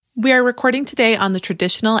We are recording today on the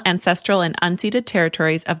traditional, ancestral, and unceded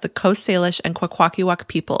territories of the Coast Salish and Kwakwaka'wakw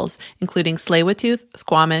peoples, including Tsleil-Waututh,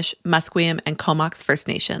 Squamish, Musqueam, and Comox First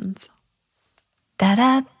Nations.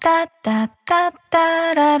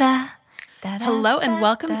 Hello and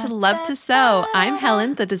welcome to Love to Sew. I'm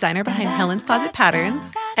Helen, the designer behind Helen's Closet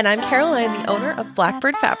Patterns. And I'm Caroline, the owner of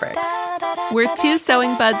Blackbird Fabrics. We're two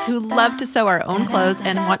sewing buds who love to sew our own clothes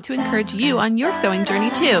and want to encourage you on your sewing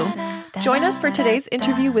journey too. Join us for today's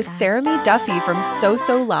interview with Sarah Mee Duffy from Sew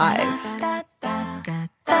Sew Live.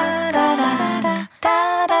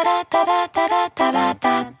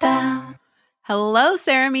 Hello,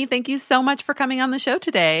 Sarah Mee. Thank you so much for coming on the show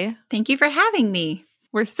today. Thank you for having me.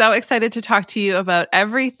 We're so excited to talk to you about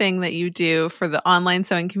everything that you do for the online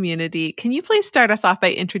sewing community. Can you please start us off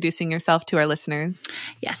by introducing yourself to our listeners?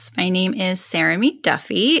 Yes, my name is Sarah Mee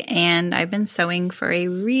Duffy, and I've been sewing for a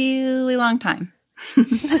really long time.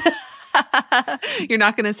 You're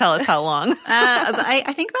not going to tell us how long.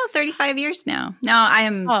 I think about 35 years now. No, I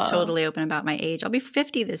am totally open about my age. I'll be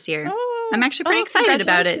 50 this year. I'm actually pretty excited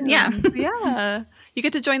about it. Yeah. Yeah. You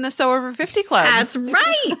get to join the Sew Over 50 Club. That's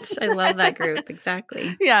right. I love that group. Exactly.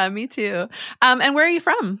 Yeah, me too. And where are you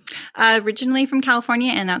from? Originally from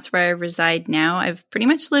California, and that's where I reside now. I've pretty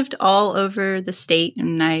much lived all over the state,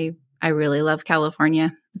 and I really love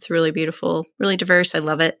California. It's really beautiful, really diverse. I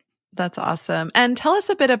love it. That's awesome. And tell us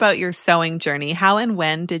a bit about your sewing journey. How and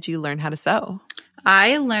when did you learn how to sew?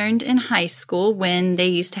 I learned in high school when they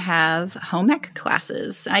used to have home ec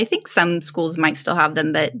classes. I think some schools might still have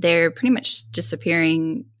them, but they're pretty much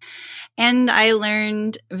disappearing. And I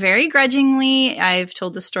learned very grudgingly. I've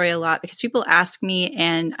told this story a lot because people ask me,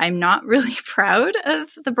 and I'm not really proud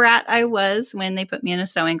of the brat I was when they put me in a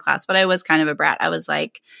sewing class, but I was kind of a brat. I was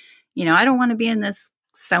like, I don't want to be in this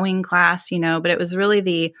sewing class, but it was really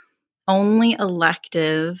the only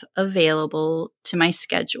elective available to my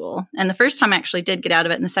schedule. And the first time I actually did get out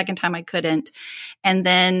of it, and the second time I couldn't. And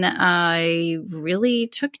then I really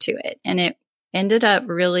took to it. And it ended up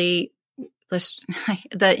really,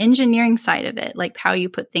 the engineering side of it, like how you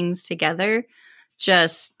put things together,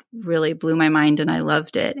 just really blew my mind, and I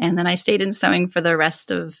loved it. And then I stayed in sewing for the rest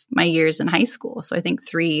of my years in high school. So I think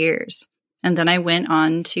 3 years. And then I went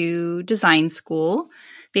on to design school.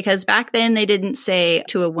 Because back then they didn't say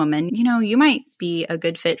to a woman, you might be a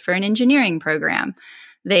good fit for an engineering program.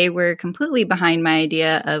 They were completely behind my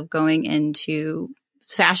idea of going into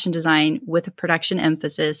fashion design with a production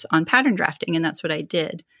emphasis on pattern drafting. And that's what I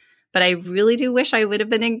did. But I really do wish I would have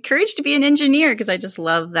been encouraged to be an engineer because I just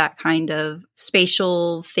love that kind of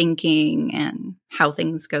spatial thinking and how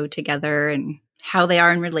things go together and how they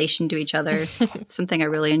are in relation to each other. It's something I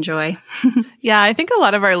really enjoy. Yeah, I think a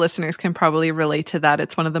lot of our listeners can probably relate to that.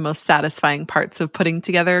 It's one of the most satisfying parts of putting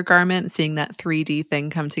together a garment, seeing that 3D thing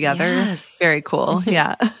come together. Yes. Very cool.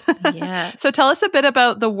 Yeah. Yeah. So tell us a bit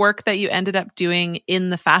about the work that you ended up doing in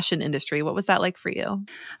the fashion industry. What was that like for you?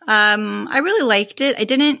 I really liked it. I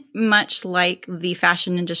didn't much like the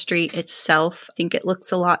fashion industry itself. I think it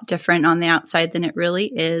looks a lot different on the outside than it really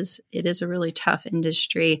is. It is a really tough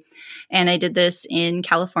industry. And I did this in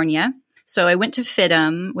California. So I went to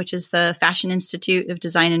FIDM, which is the Fashion Institute of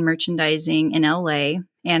Design and Merchandising in LA,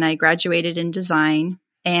 and I graduated in design.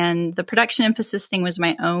 And the production emphasis thing was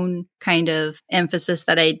my own kind of emphasis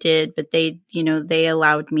that I did, but they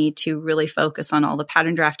allowed me to really focus on all the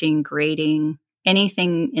pattern drafting, grading,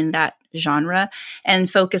 anything in that genre, and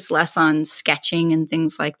focus less on sketching and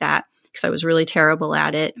things like that because I was really terrible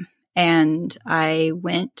at it. And I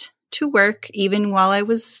went to work even while I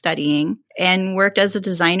was studying and worked as a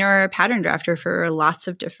designer or a pattern drafter for lots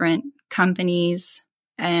of different companies.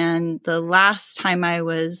 And the last time I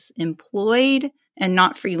was employed and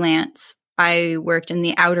not freelance, I worked in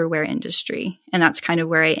the outerwear industry. And that's kind of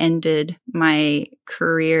where I ended my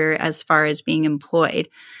career as far as being employed.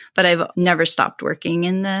 But I've never stopped working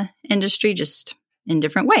in the industry, just in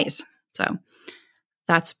different ways. So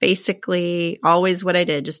that's basically always what I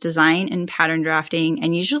did, just design and pattern drafting,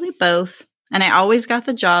 and usually both. And I always got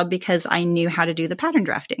the job because I knew how to do the pattern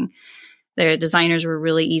drafting. The designers were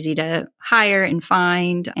really easy to hire and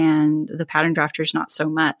find, and the pattern drafters not so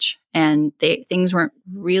much. And things weren't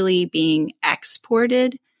really being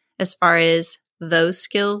exported as far as those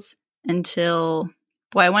skills until,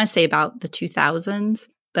 I want to say about the 2000s.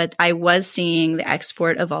 But I was seeing the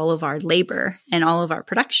export of all of our labor and all of our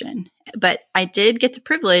production. But I did get the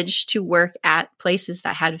privilege to work at places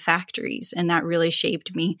that had factories, and that really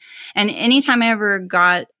shaped me. And anytime I ever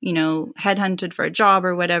got, headhunted for a job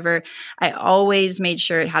or whatever, I always made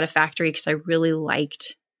sure it had a factory because I really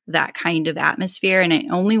liked that kind of atmosphere.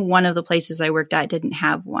 And only one of the places I worked at didn't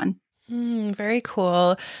have one. Very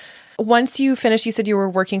cool. once you finished, you said you were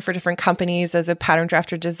working for different companies as a pattern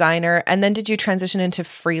drafter designer. And then did you transition into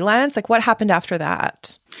freelance? Like what happened after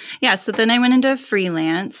that? Yeah. So then I went into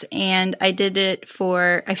freelance and I did it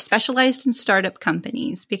I've specialized in startup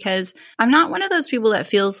companies because I'm not one of those people that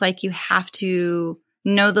feels like you have to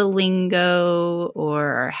know the lingo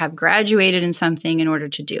or have graduated in something in order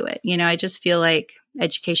to do it. I just feel like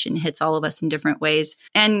education hits all of us in different ways.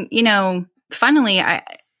 And, funnily,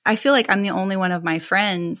 I feel like I'm the only one of my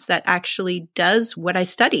friends that actually does what I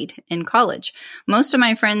studied in college. Most of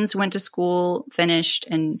my friends went to school, finished,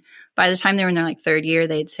 and by the time they were in their third year,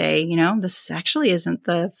 they'd say, this actually isn't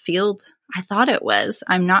the field I thought it was.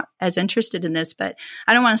 I'm not as interested in this, but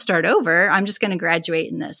I don't want to start over. I'm just going to graduate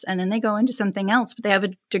in this. And then they go into something else, but they have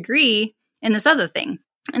a degree in this other thing.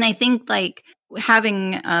 And I think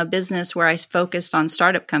having a business where I focused on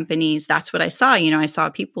startup companies, that's what I saw. I saw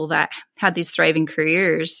people that had these thriving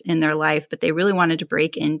careers in their life, but they really wanted to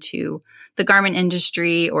break into the garment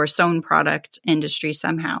industry or sewn product industry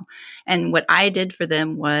somehow. And what I did for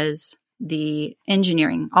them was the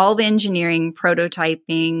engineering, all the engineering,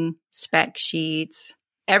 prototyping, spec sheets,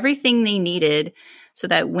 everything they needed so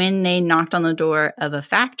that when they knocked on the door of a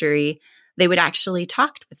factory, they would actually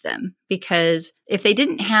talk with them. Because if they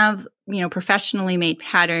didn't have, professionally made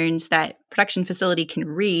patterns that production facility can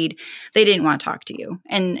read, they didn't want to talk to you.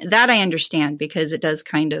 And that I understand because it does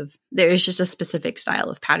there is just a specific style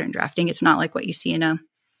of pattern drafting. It's not like what you see in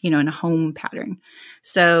a home pattern.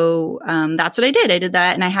 So that's what I did. I did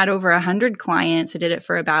that and I had over 100 clients. I did it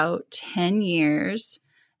for about 10 years.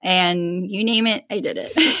 And you name it, I did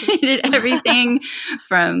it. I did everything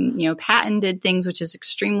from, patented things, which is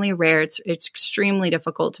extremely rare. It's extremely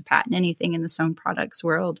difficult to patent anything in the sewn products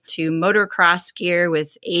world, to motocross gear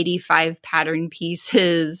with 85 pattern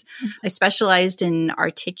pieces. I specialized in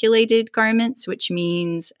articulated garments, which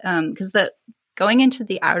means because going into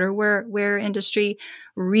the outerwear industry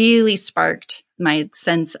really sparked my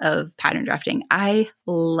sense of pattern drafting. I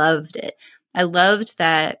loved it. I loved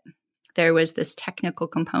that there was this technical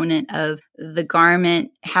component of the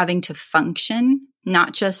garment having to function,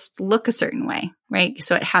 not just look a certain way, right?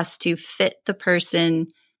 So it has to fit the person.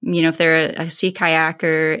 If they're a sea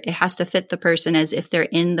kayaker, it has to fit the person as if they're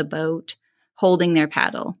in the boat holding their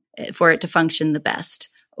paddle for it to function the best,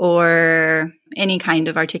 or any kind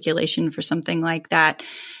of articulation for something like that.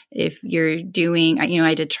 If you're doing,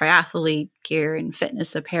 I did triathlete gear and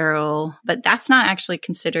fitness apparel, but that's not actually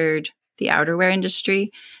considered the outerwear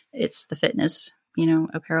industry. It's the fitness,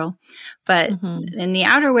 apparel. But in the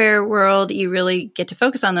outerwear world, you really get to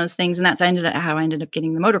focus on those things. And that's how I ended up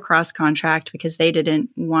getting the motocross contract, because they didn't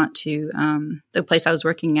want to, the place I was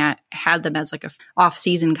working at had them as a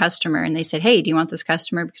off-season customer. And they said, hey, do you want this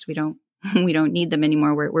customer? Because we don't need them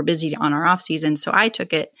anymore. We're busy on our off season. So I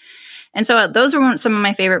took it. And so those were some of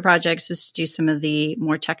my favorite projects, was to do some of the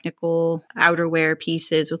more technical outerwear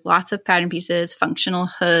pieces with lots of pattern pieces, functional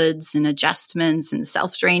hoods and adjustments and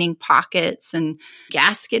self-draining pockets and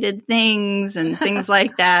gasketed things and things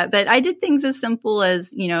like that. But I did things as simple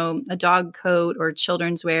as, a dog coat or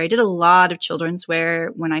children's wear. I did a lot of children's wear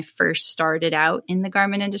when I first started out in the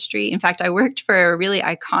garment industry. In fact, I worked for a really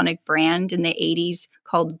iconic brand in the 80s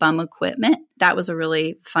called Bum Equipment. That was a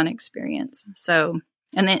really fun experience. So,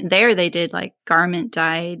 and then they did garment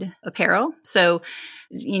dyed apparel. So,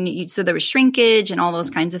 so there was shrinkage and all those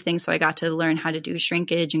kinds of things. So I got to learn how to do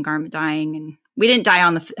shrinkage and garment dyeing. And we didn't dye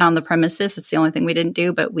on the premises. It's the only thing we didn't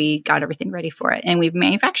do, but we got everything ready for it. And we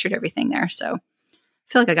manufactured everything there. So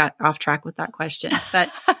I feel like I got off track with that question,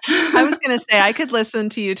 but I was going to say, I could listen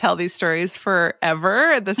to you tell these stories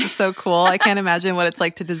forever. This is so cool. I can't imagine what it's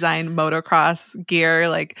like to design motocross gear.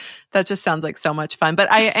 That just sounds like so much fun.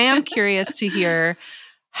 But I am curious to hear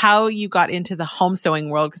how you got into the home sewing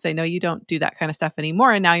world, because I know you don't do that kind of stuff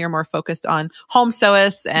anymore. And now you're more focused on home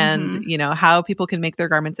sewists and, how people can make their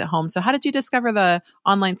garments at home. So how did you discover the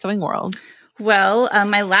online sewing world? Well,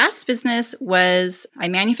 my last business was I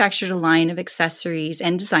manufactured a line of accessories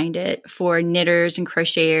and designed it for knitters and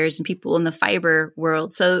crocheters and people in the fiber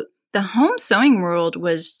world. So the home sewing world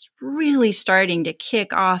was really starting to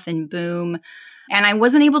kick off and boom. And I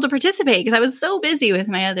wasn't able to participate because I was so busy with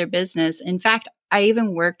my other business. In fact, I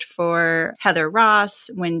even worked for Heather Ross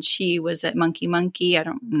when she was at Monkey Monkey. I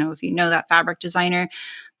don't know if you know that fabric designer,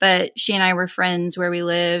 but she and I were friends where we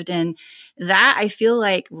lived. And that, I feel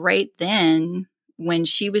like right then, when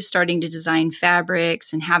she was starting to design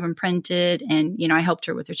fabrics and have them printed, and, I helped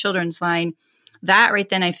her with her children's line, that right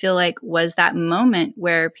then, I feel like was that moment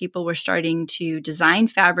where people were starting to design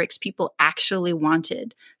fabrics people actually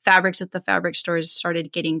wanted. Fabrics at the fabric stores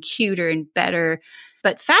started getting cuter and better.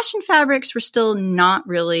 But fashion fabrics were still not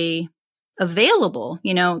really available.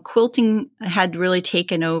 Quilting had really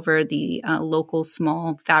taken over the local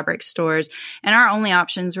small fabric stores, and our only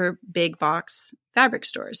options were big box fabric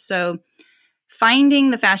stores. So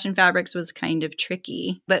finding the fashion fabrics was kind of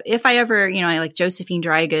tricky. But if I ever, I like Josephine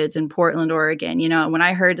Dry Goods in Portland, Oregon, when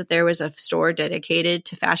I heard that there was a store dedicated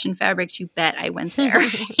to fashion fabrics, you bet I went there,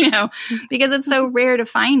 because it's so rare to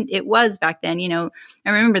find. It was back then, I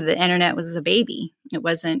remember the internet was a baby. It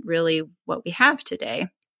wasn't really what we have today.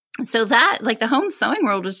 So that, like, the home sewing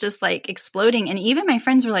world was just like exploding. And even my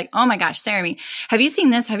friends were like, oh my gosh, Sarah, have you seen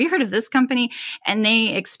this? Have you heard of this company? And they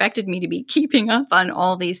expected me to be keeping up on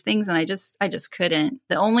all these things. And I just couldn't.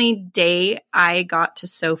 The only day I got to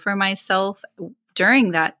sew for myself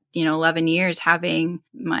during that, 11 years having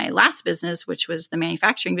my last business, which was the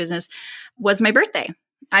manufacturing business, was my birthday.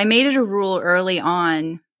 I made it a rule early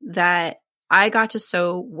on that I got to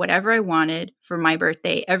sew whatever I wanted for my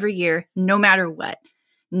birthday every year, no matter what.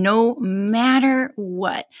 No matter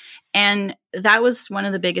what. And that was one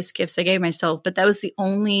of the biggest gifts I gave myself. But that was the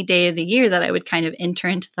only day of the year that I would kind of enter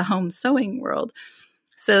into the home sewing world.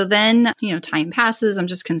 So then, time passes. I'm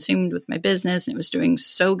just consumed with my business, and it was doing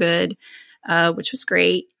so good, which was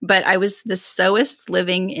great. But I was the sewist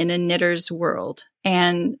living in a knitter's world.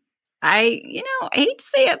 And I hate to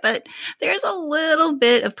say it, but there's a little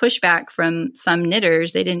bit of pushback from some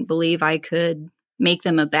knitters. They didn't believe I could make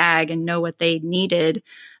them a bag and know what they needed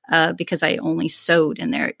because I only sewed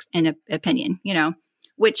in their opinion,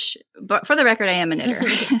 which, but for the record, I am a knitter.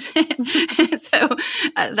 So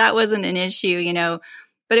that wasn't an issue,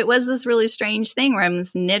 but it was this really strange thing where I'm the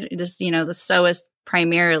sewist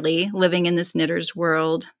primarily living in this knitter's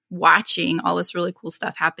world, watching all this really cool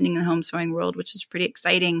stuff happening in the home sewing world, which is pretty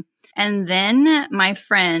exciting. And then my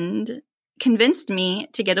friend convinced me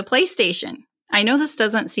to get a PlayStation. I know this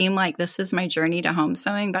doesn't seem like this is my journey to home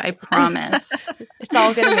sewing, but I promise. It's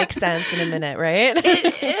all going to make sense in a minute, right?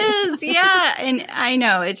 It is, yeah. And I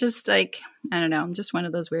know, it's just like, I don't know, I'm just one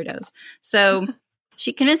of those weirdos. So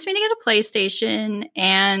she convinced me to get a PlayStation,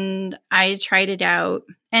 and I tried it out.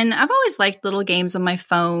 And I've always liked little games on my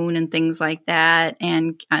phone and things like that.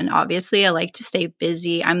 And obviously I like to stay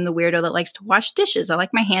busy. I'm the weirdo that likes to wash dishes. I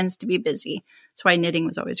like my hands to be busy. That's why knitting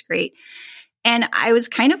was always great. And I was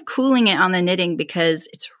kind of cooling it on the knitting because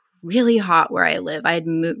it's really hot where I live. I had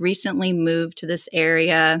recently moved to this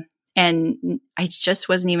area, and I just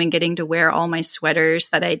wasn't even getting to wear all my sweaters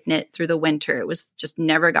that I'd knit through the winter. It was just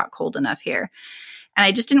never got cold enough here. And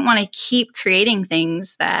I just didn't want to keep creating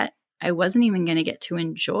things that I wasn't even going to get to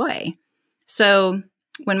enjoy. So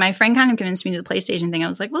when my friend kind of convinced me to the PlayStation thing, I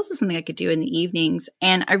was like, well, this is something I could do in the evenings.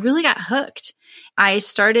 And I really got hooked. I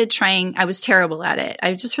started trying. I was terrible at it.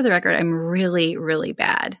 Just for the record, I'm really, really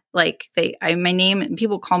bad. Like my name,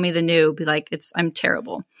 people call me the noob. I'm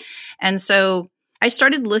terrible. And so I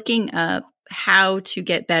started looking up how to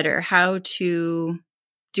get better, how to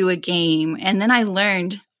do a game. And then I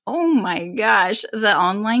learned, oh my gosh, the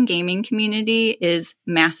online gaming community is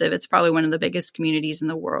massive. It's probably one of the biggest communities in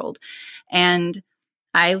the world. And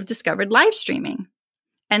I discovered live streaming.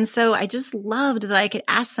 And so I just loved that I could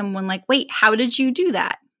ask someone like, wait, how did you do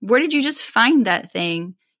that? Where did you just find that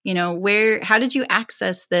thing? How did you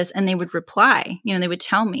access this? And they would reply, they would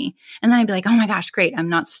tell me. And then I'd be like, oh my gosh, great. I'm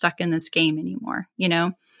not stuck in this game anymore.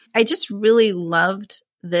 I just really loved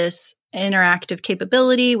this interactive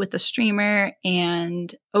capability with the streamer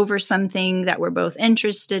and over something that we're both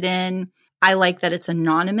interested in. I like that it's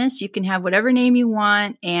anonymous. You can have whatever name you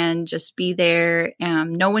want and just be there.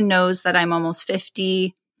 No one knows that I'm almost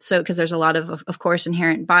 50. So, because there's a lot of course,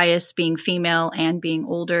 inherent bias being female and being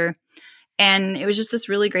older. And it was just this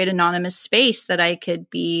really great anonymous space that I could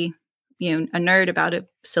be, a nerd about a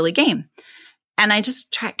silly game. And I just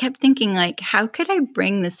kept thinking, like, how could I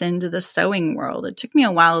bring this into the sewing world? It took me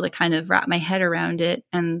a while to kind of wrap my head around it.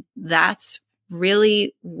 And that's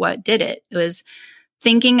really what did it. It was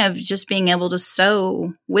thinking of just being able to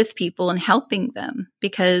sew with people and helping them,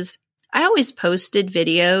 because I always posted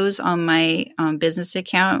videos on my business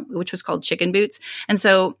account, which was called Chicken Boots. And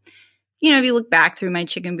so, if you look back through my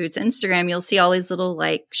Chicken Boots Instagram, you'll see all these little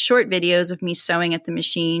short videos of me sewing at the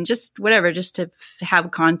machine, just whatever, just to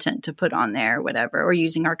have content to put on there or whatever, or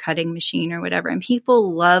using our cutting machine or whatever. And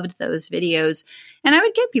people loved those videos. And I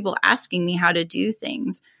would get people asking me how to do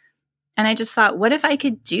things. And I just thought, what if I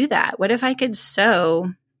could do that? What if I could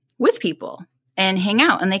sew with people and hang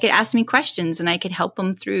out, and they could ask me questions and I could help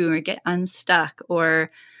them through or get unstuck,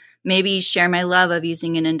 or maybe share my love of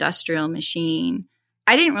using an industrial machine.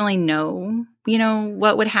 I didn't really know,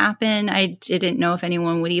 what would happen. I didn't know if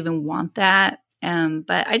anyone would even want that.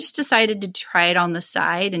 But I just decided to try it on the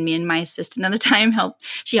side, and me and my assistant at the time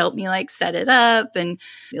she helped me like set it up and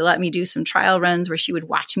let me do some trial runs where she would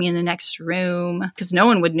watch me in the next room because no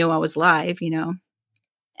one would know I was live,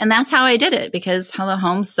 And that's how I did it, because how the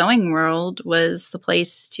home sewing world was the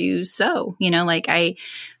place to sew, like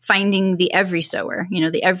finding the every sewer,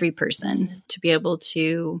 the every person to be able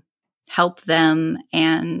to help them.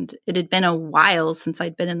 And it had been a while since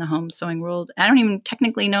I'd been in the home sewing world. I don't even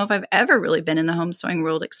technically know if I've ever really been in the home sewing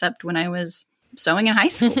world except when I was sewing in high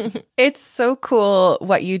school. It's so cool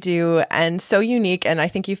what you do and so unique. And I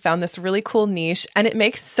think you found this really cool niche and it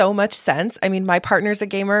makes so much sense. I mean, my partner's a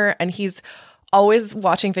gamer and he's always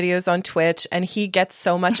watching videos on Twitch and he gets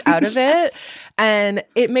so much out of it. And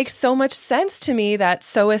it makes so much sense to me that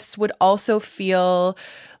sewists would also feel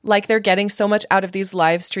like they're getting so much out of these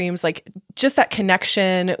live streams, like just that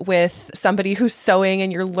connection with somebody who's sewing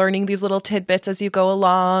and you're learning these little tidbits as you go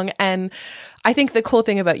along. And I think the cool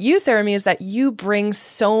thing about you, Sarami, is that you bring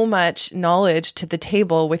so much knowledge to the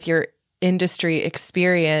table with your industry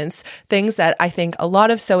experience, things that I think a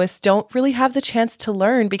lot of sewists don't really have the chance to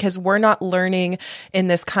learn because we're not learning in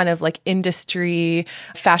this kind of like industry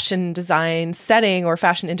fashion design setting or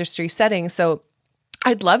fashion industry setting. So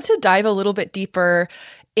I'd love to dive a little bit deeper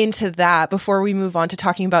into that before we move on to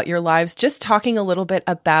talking about your lives, just talking a little bit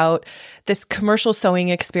about this commercial sewing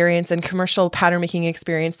experience and commercial pattern making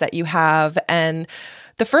experience that you have. And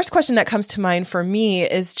the first question that comes to mind for me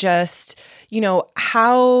is just,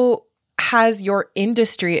 how has your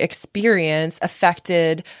industry experience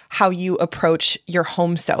affected how you approach your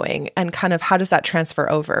home sewing and kind of how does that transfer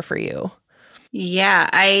over for you? Yeah,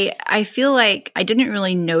 I feel like I didn't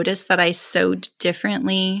really notice that I sewed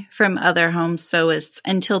differently from other home sewists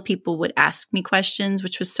until people would ask me questions,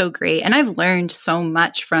 which was so great. And I've learned so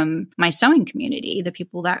much from my sewing community, the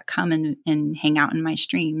people that come and hang out in my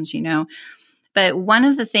streams, But one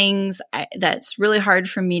of the things that's really hard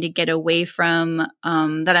for me to get away from,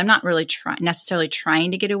 that I'm not really necessarily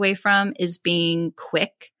trying to get away from, is being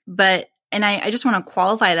quick. And I just want to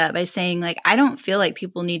qualify that by saying, like, I don't feel like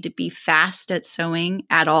people need to be fast at sewing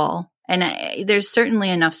at all. And there's certainly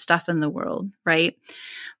enough stuff in the world, right?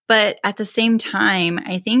 But at the same time,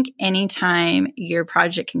 I think anytime your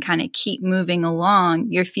project can kind of keep moving along,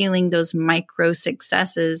 you're feeling those micro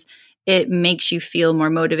successes, it makes you feel more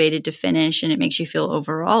motivated to finish and it makes you feel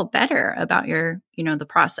overall better about your, the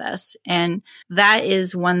process. And that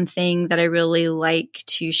is one thing that I really like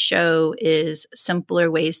to show is simpler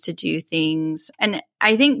ways to do things. And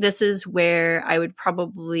I think this is where I would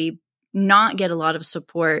probably not get a lot of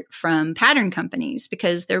support from pattern companies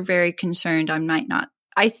because they're very concerned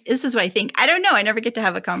this is what I think. I don't know. I never get to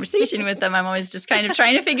have a conversation with them. I'm always just kind of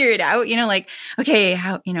trying to figure it out, like, okay,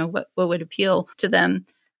 how, what would appeal to them?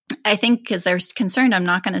 I think because they're concerned I'm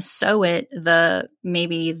not going to sew it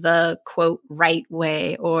maybe the quote right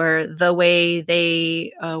way or the way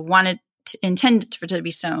they intend it to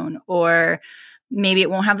be sewn, or maybe it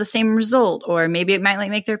won't have the same result, or maybe it might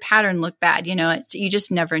make their pattern look bad. You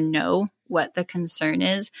just never know what the concern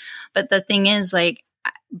is. But the thing is, like,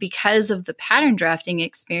 because of the pattern drafting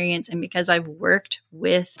experience and because I've worked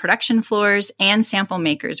with production floors and sample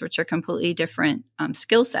makers, which are completely different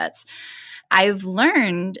skill sets, I've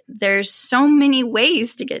learned there's so many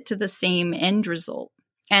ways to get to the same end result.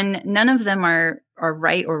 And none of them are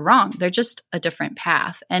right or wrong. They're just a different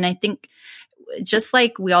path. And I think just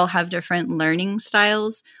like we all have different learning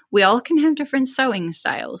styles, we all can have different sewing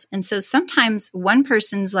styles. And so sometimes one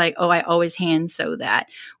person's like, oh, I always hand sew that.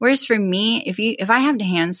 Whereas for me, if I have to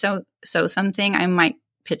hand sew something, I might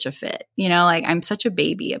pitch a fit, like I'm such a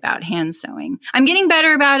baby about hand sewing. I'm getting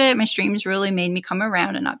better about it. My streams really made me come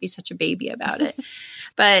around and not be such a baby about it.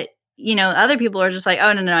 But, other people are just like,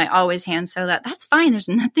 oh, no, I always hand sew that. That's fine. There's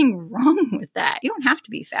nothing wrong with that. You don't have to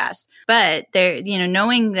be fast. But there,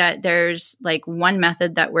 knowing that there's like one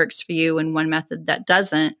method that works for you and one method that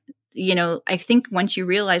doesn't, I think once you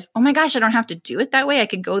realize, oh my gosh, I don't have to do it that way. I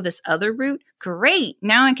could go this other route. Great.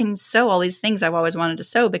 Now I can sew all these things I've always wanted to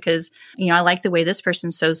sew because, I like the way this person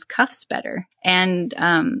sews cuffs better. And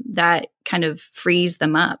that kind of frees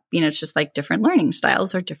them up. It's just like different learning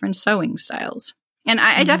styles or different sewing styles. And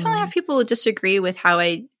I definitely have people who disagree with how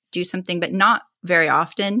I do something, but not very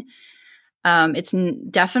often. It's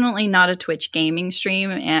definitely not a Twitch gaming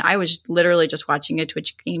stream. And I was literally just watching a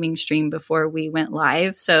Twitch gaming stream before we went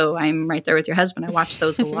live. So I'm right there with your husband. I watch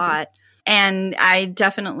those a lot. And I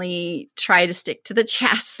definitely try to stick to the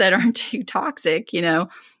chats that aren't too toxic,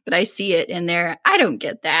 but I see it in there. I don't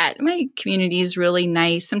get that. My community is really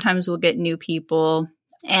nice. Sometimes we'll get new people.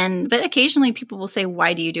 But occasionally people will say,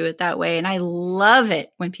 why do you do it that way? And I love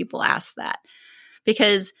it when people ask that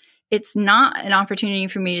because it's not an opportunity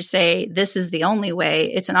for me to say, this is the only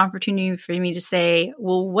way. It's an opportunity for me to say,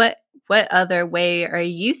 well, what other way are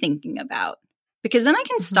you thinking about? Because then I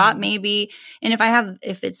can stop maybe. And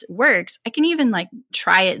if it works, I can even like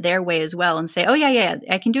try it their way as well and say, oh yeah,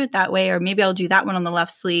 I can do it that way. Or maybe I'll do that one on the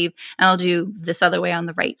left sleeve and I'll do this other way on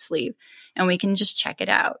the right sleeve. And we can just check it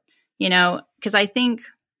out, because I think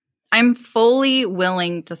I'm fully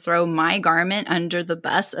willing to throw my garment under the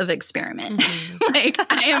bus of experiment. Like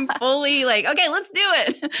I am fully like, okay, let's do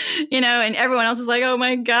it, and everyone else is like, oh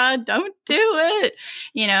my God, don't do it.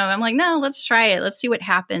 I'm like, no, let's try it. Let's see what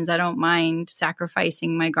happens. I don't mind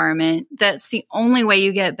sacrificing my garment. That's the only way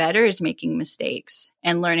you get better is making mistakes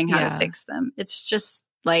and learning how to fix them. It's just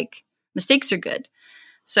like mistakes are good.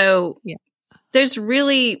 So there's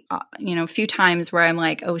really, a few times where I'm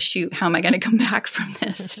like, oh, shoot, how am I going to come back from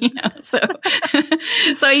this? So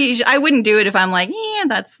I wouldn't do it if I'm like, yeah,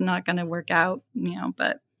 that's not going to work out,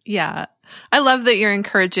 but. Yeah. I love that you're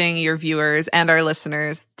encouraging your viewers and our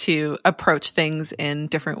listeners to approach things in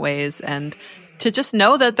different ways and to just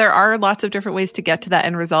know that there are lots of different ways to get to that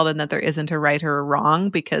end result and that there isn't a right or a wrong,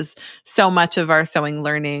 because so much of our sewing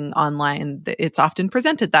learning online, it's often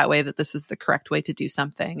presented that way, that this is the correct way to do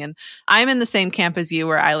something. And I'm in the same camp as you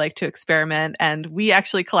where I like to experiment, and we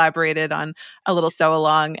actually collaborated on a little sew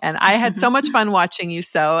along, and I had so much fun watching you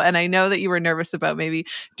sew. And I know that you were nervous about maybe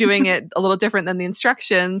doing it a little different than the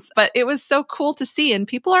instructions, but it was so cool to see. And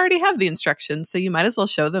people already have the instructions, so you might as well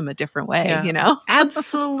show them a different way,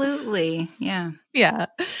 Absolutely. Yeah. Yeah.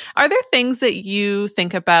 Are there things that you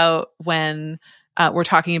think about when we're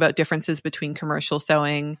talking about differences between commercial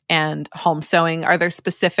sewing and home sewing? Are there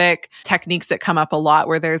specific techniques that come up a lot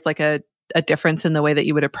where there's like a difference in the way that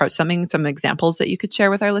you would approach something? Some examples that you could share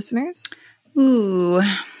with our listeners? Ooh,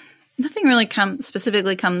 nothing really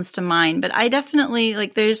specifically comes to mind, but I definitely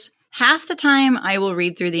there's half the time I will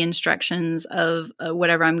read through the instructions of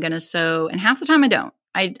whatever I'm going to sew, and half the time I don't.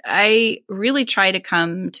 I really try to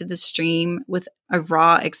come to the stream with a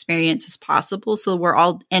raw experience as possible, so we're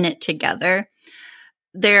all in it together.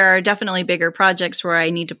 There are definitely bigger projects where I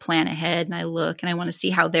need to plan ahead and I look and I want to see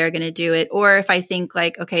how they're going to do it. Or if I think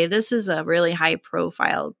like, okay, this is a really high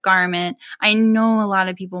profile garment, I know a lot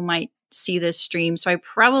of people might see this stream, so I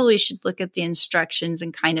probably should look at the instructions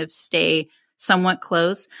and kind of stay somewhat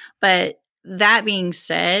close. But that being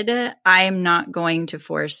said, I am not going to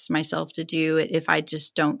force myself to do it if I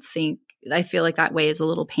just don't think, I feel like that way is a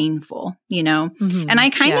little painful, And I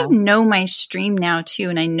kind of know my stream now too.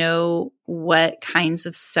 And I know what kinds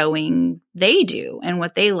of sewing they do and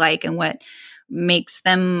what they like and what makes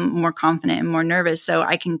them more confident and more nervous. So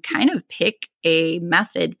I can kind of pick a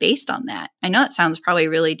method based on that. I know that sounds probably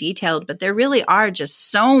really detailed, but there really are just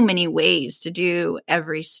so many ways to do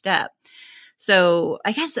every step. So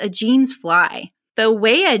I guess a jeans fly, the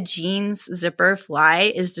way a jeans zipper fly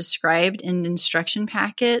is described in instruction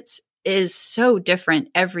packets is so different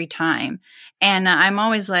every time. And I'm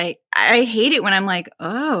always like, I hate it when I'm like,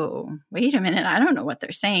 oh, wait a minute, I don't know what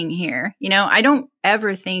they're saying here. I don't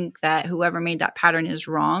ever think that whoever made that pattern is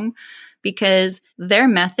wrong, because their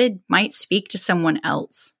method might speak to someone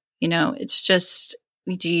else. It's just,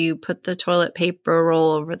 do you put the toilet paper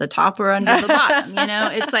roll over the top or under the bottom?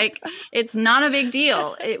 It's like, it's not a big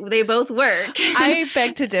deal. They both work. I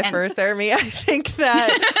beg to differ, Sarami. I think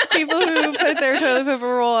that people who put their toilet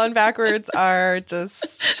paper roll on backwards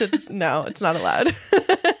no, it's not allowed.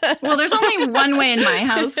 Well, there's only one way in my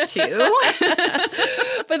house too.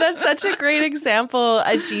 But that's such a great example.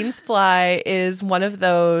 A jeans fly is one of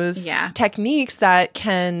those techniques that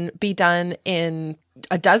can be done in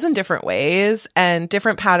a dozen different ways, and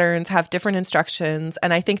different patterns have different instructions.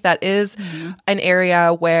 And I think that is an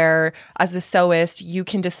area where, as a sewist, you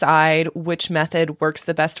can decide which method works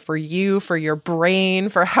the best for you, for your brain,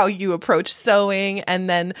 for how you approach sewing, and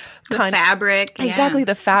then the fabric. Exactly,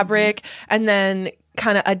 the fabric, and then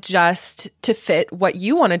kind of adjust to fit what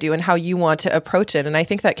you want to do and how you want to approach it. And I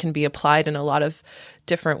think that can be applied in a lot of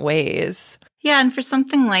different ways. Yeah, and for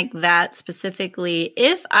something like that specifically,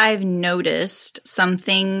 if I've noticed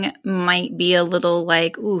something might be a little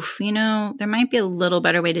like, oof, there might be a little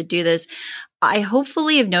better way to do this, I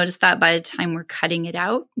hopefully have noticed that by the time we're cutting it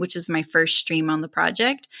out, which is my first stream on the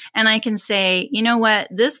project. And I can say, you know what,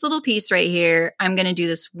 this little piece right here, I'm going to do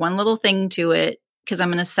this one little thing to it because I'm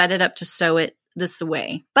going to set it up to sew it this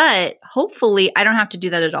way. But hopefully I don't have to do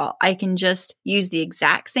that at all. I can just use the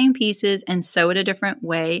exact same pieces and sew it a different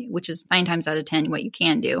way, which is 9 times out of 10 what you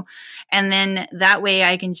can do. And then that way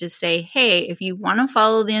I can just say, hey, if you want to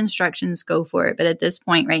follow the instructions, go for it. But at this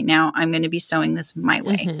point right now, I'm going to be sewing this my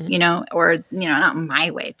way, or, not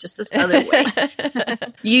my way, just this other way,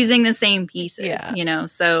 using the same pieces,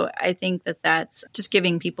 So I think that that's just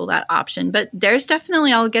giving people that option. But there's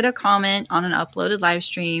definitely, I'll get a comment on an uploaded live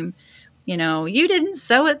stream, you didn't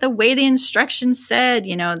sew it the way the instructions said,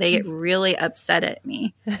 they get really upset at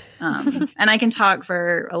me. And I can talk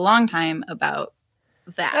for a long time about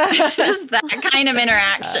that, just that kind of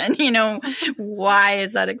interaction, why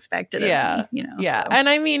is that expected of me, Yeah. So. And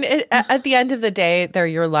I mean, at the end of the day, they're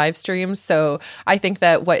your live streams. So I think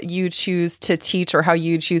that what you choose to teach or how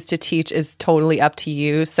you choose to teach is totally up to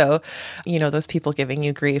you. So, those people giving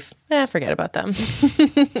you grief, forget about them.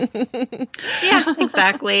 Yeah,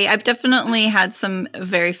 exactly. I've definitely had some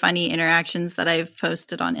very funny interactions that I've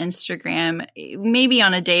posted on Instagram, maybe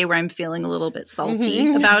on a day where I'm feeling a little bit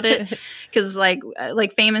salty about it. Because like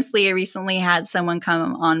famously, I recently had someone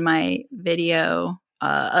come on my video,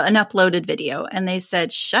 an uploaded video, and they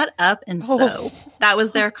said, "Shut up and sew." That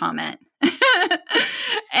was their comment.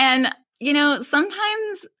 And,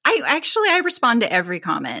 sometimes I respond to every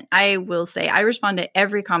comment. I will say I respond to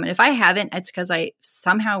every comment. If I haven't, it's because I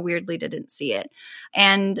somehow weirdly didn't see it.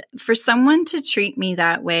 And for someone to treat me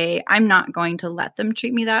that way, I'm not going to let them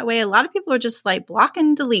treat me that way. A lot of people are just like block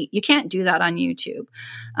and delete. You can't do that on YouTube.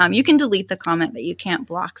 You can delete the comment, but you can't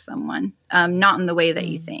block someone, not in the way that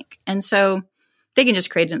you think. And so they can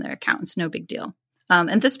just create it in their account. It's no big deal.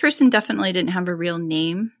 And this person definitely didn't have a real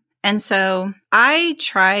name. And so I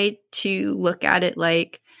try to look at it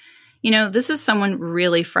like, this is someone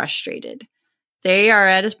really frustrated. They are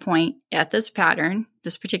at a point at this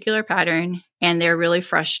particular pattern, and they're really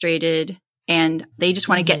frustrated and they just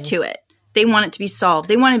want to get to it. They want it to be solved.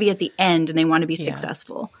 They want to be at the end and they want to be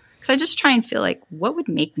successful. Because I just try and feel like, what would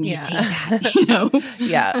make me say that,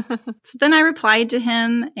 Yeah. So then I replied to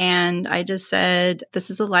him and I just said,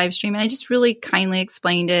 this is a live stream. And I just really kindly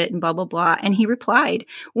explained it and blah, blah, blah. And he replied.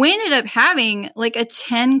 We ended up having like a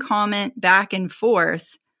 10 comment back and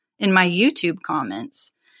forth in my YouTube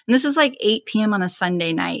comments. And this is like 8 p.m. on a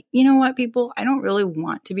Sunday night. You know what, people? I don't really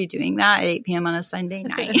want to be doing that at 8 p.m. on a Sunday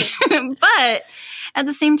night. But at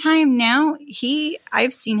the same time, now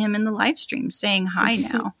I've seen him in the live stream saying hi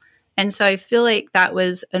now. And so I feel like that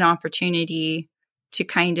was an opportunity to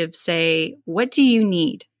kind of say, what do you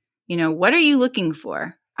need? What are you looking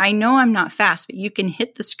for? I know I'm not fast, but you can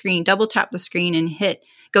hit the screen, double tap the screen and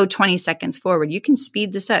go 20 seconds forward. You can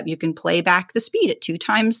speed this up. You can play back the speed at 2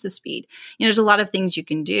 times the speed. There's a lot of things you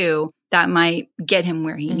can do that might get him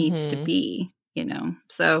where he needs to be,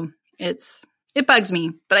 So it bugs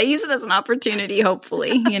me, but I use it as an opportunity,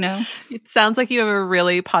 hopefully, It sounds like you have a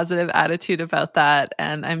really positive attitude about that.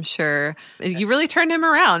 And I'm sure you really turned him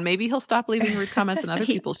around. Maybe he'll stop leaving rude comments on other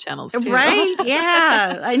people's channels too. Right?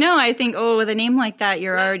 Yeah. I know. I think, with a name like that,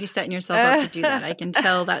 you're already setting yourself up to do that. I can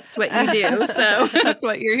tell that's what you do. So that's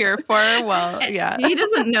what you're here for. Well, yeah. He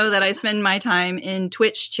doesn't know that I spend my time in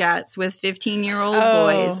Twitch chats with 15-year-old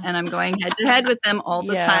boys and I'm going head to head with them all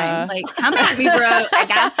the time. Like, come at me, bro. I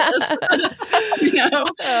got this.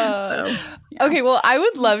 Okay, well, I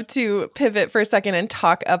would love to pivot for a second and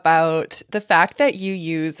talk about the fact that you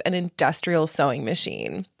use an industrial sewing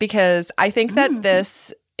machine, because I think that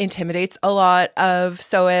this intimidates a lot of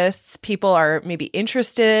sewists. People are maybe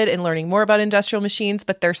interested in learning more about industrial machines,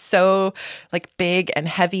 but they're so like big and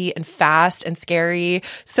heavy and fast and scary.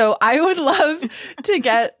 So I would love to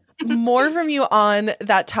get more from you on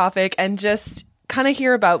that topic and just kind of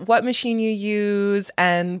hear about what machine you use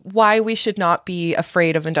and why we should not be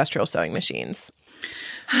afraid of industrial sewing machines.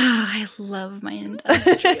 I love my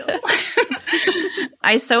industrial.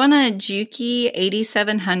 I sew on a Juki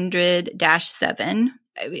 8700-7.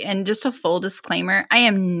 And just a full disclaimer, I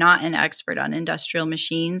am not an expert on industrial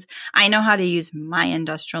machines. I know how to use my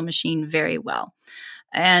industrial machine very well.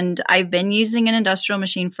 And I've been using an industrial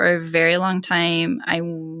machine for a very long time. I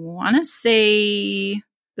want to say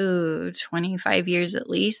 25 years at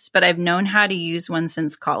least, but I've known how to use one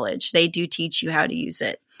since college. They do teach you how to use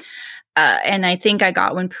it. And I think I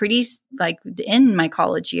got one pretty in my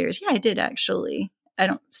college years. Yeah, I did actually. I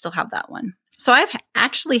don't still have that one. So I've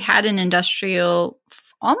actually had an industrial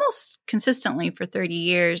almost consistently for 30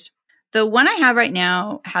 years. The one I have right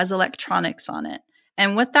now has electronics on it.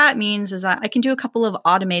 And what that means is that I can do a couple of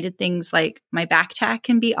automated things, like my back tack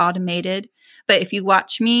can be automated. But if you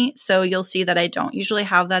watch me, so you'll see that I don't usually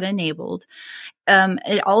have that enabled.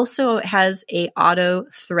 It also has a auto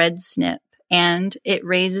thread snip. and it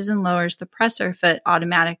raises and lowers the presser foot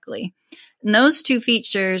automatically. And those two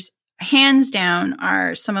features, hands down,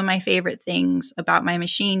 are some of my favorite things about my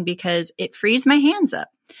machine because it frees my hands up.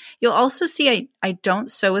 You'll also see I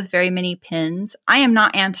don't sew with very many pins. I am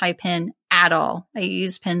not anti-pin at all. I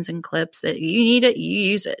use pins and clips. You need it,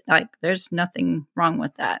 you use it. Like, there's nothing wrong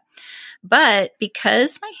with that. But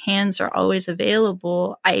because my hands are always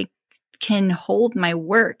available, I can hold my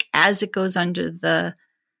work as it goes under the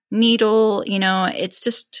needle. It's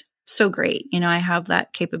just so great. I have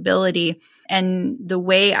that capability. And the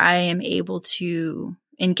way I am able to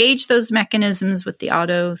engage those mechanisms with the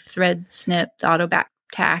auto thread snip, the auto back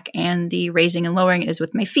tack, and the raising and lowering is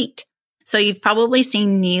with my feet. So you've probably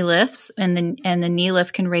seen knee lifts, and the knee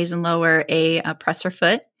lift can raise and lower a presser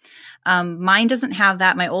foot. Mine doesn't have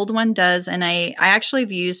that. My old one does. And I actually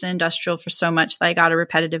have used an industrial for so much that I got a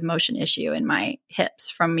repetitive motion issue in my hips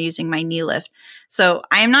from using my knee lift. So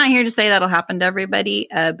I am not here to say that'll happen to everybody.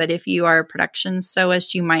 But if you are a production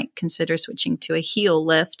sewist, you might consider switching to a heel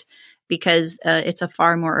lift because it's a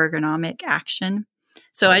far more ergonomic action.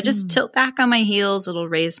 So I just tilt back on my heels. It'll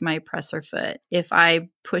raise my presser foot. If I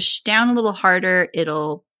push down a little harder,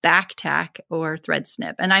 it'll back tack or thread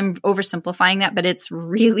snip. And I'm oversimplifying that, but it's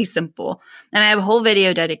really simple. And I have a whole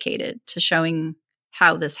video dedicated to showing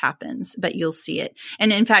how this happens, but you'll see it.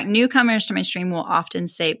 And in fact, newcomers to my stream will often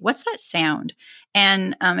say, "What's that sound?"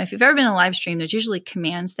 And if you've ever been in a live stream, there's usually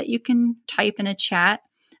commands that you can type in a chat.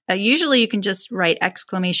 Usually you can just write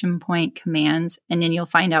exclamation point commands, and then you'll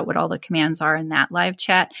find out what all the commands are in that live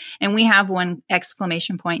chat. And we have one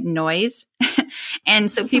exclamation point noise.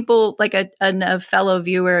 And so people, like a fellow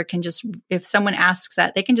viewer, can just, if someone asks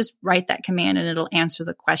that, they can just write that command and it'll answer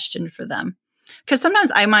the question for them. Because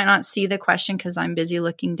sometimes I might not see the question because I'm busy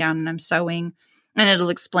looking down and I'm sewing. And it'll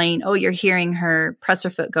explain, oh, you're hearing her presser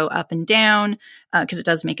foot go up and down because it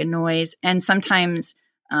does make a noise. And sometimes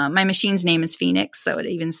my machine's name is Phoenix. So it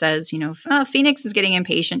even says, Phoenix is getting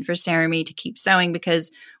impatient for Sarami to keep sewing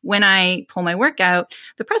because when I pull my work out,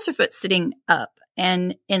 the presser foot's sitting up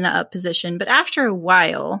and in the up position. But after a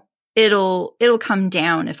while, it'll come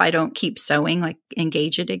down if I don't keep sewing, like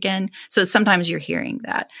engage it again. So sometimes you're hearing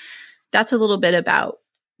that. That's a little bit about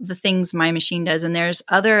the things my machine does. And there's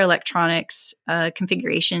other electronics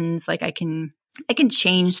configurations, like I can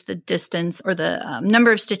change the distance or the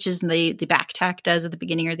number of stitches the back tack does at the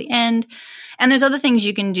beginning or the end. And there's other things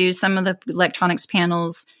you can do. Some of the electronics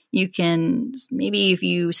panels, you can, maybe if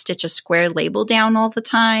you stitch a square label down all the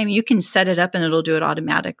time, you can set it up and it'll do it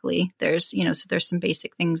automatically. There's, so there's some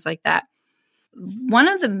basic things like that. One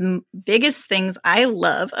of the biggest things I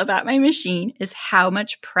love about my machine is how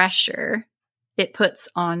much pressure it puts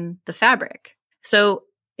on the fabric. So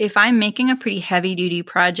if I'm making a pretty heavy duty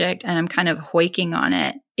project and I'm kind of hoiking on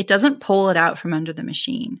it, it doesn't pull it out from under the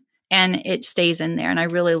machine and it stays in there. And I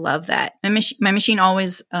really love that. My machine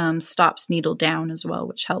always stops needle down as well,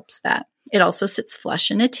 which helps that. It also sits flush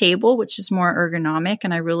in a table, which is more ergonomic.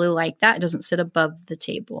 And I really like that. It doesn't sit above the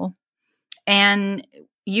table. And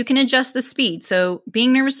you can adjust the speed. So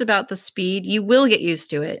being nervous about the speed, you will get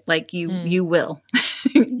used to it. Like you will.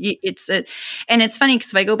 And it's funny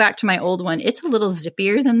because if I go back to my old one, it's a little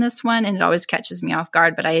zippier than this one and it always catches me off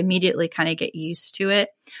guard, but I immediately kind of get used to it.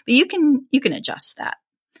 But you can adjust that.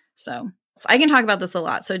 So I can talk about this a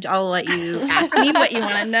lot. So I'll let you ask me what you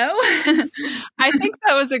want to know. I think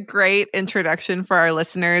that was a great introduction for our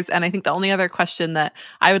listeners. And I think the only other question that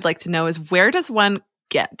I would like to know is, where does one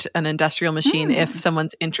get an industrial machine if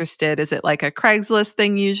someone's interested? Is it like a Craigslist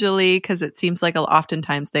thing usually? Because it seems like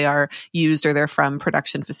oftentimes they are used or they're from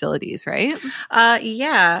production facilities, right?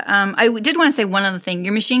 Yeah. I did want to say one other thing.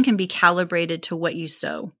 Your machine can be calibrated to what you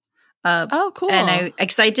sew. Oh, cool. And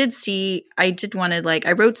I did want to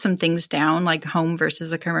I wrote some things down, like home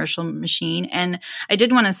versus a commercial machine. And I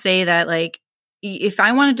did want to say that if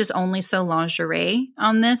I want to just only sew lingerie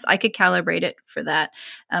on this, I could calibrate it for that.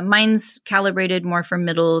 Mine's calibrated more for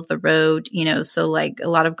middle of the road, so like a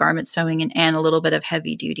lot of garment sewing and a little bit of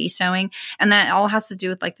heavy duty sewing. And that all has to do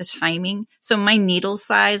with the timing. So my needle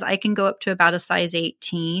size, I can go up to about a size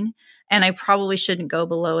 18 and I probably shouldn't go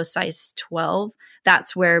below a size 12.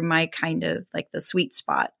 That's where my kind of the sweet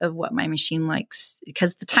spot of what my machine likes,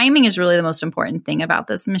 because the timing is really the most important thing about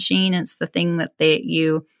this machine. It's the thing that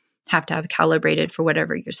you have to have calibrated for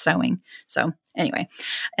whatever you're sewing. So anyway,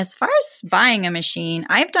 as far as buying a machine,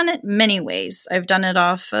 I've done it many ways. I've done it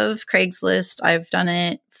off of Craigslist. I've done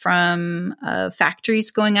it from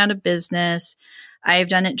factories going out of business. I've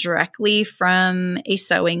done it directly from a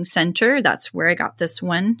sewing center. That's where I got this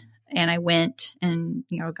one. And I went and,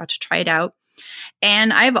 got to try it out.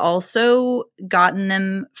 And I've also gotten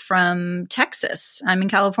them from Texas. I'm in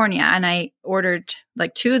California, and I ordered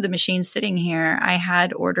like 2 of the machines sitting here. I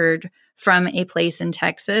had ordered from a place in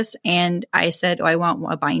Texas, and I said, I want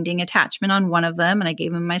a binding attachment on one of them. And I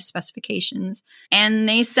gave them my specifications, and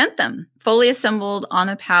they sent them fully assembled on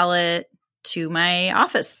a pallet to my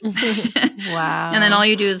office. Wow. And then all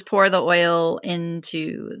you do is pour the oil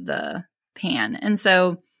into the pan. And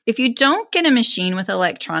so if you don't get a machine with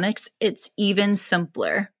electronics, it's even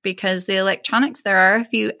simpler, because the electronics, there are a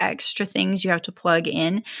few extra things you have to plug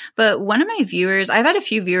in. But one of my viewers, I've had a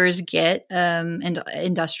few viewers get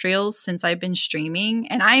industrials since I've been streaming,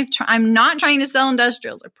 and I'm not trying to sell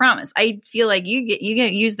industrials. I promise. I feel like you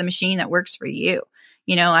get use the machine that works for you.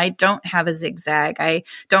 You know, I don't have a zigzag. I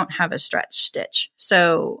don't have a stretch stitch.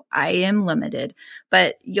 So I am limited.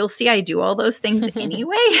 But you'll see I do all those things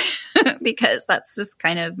anyway, because that's just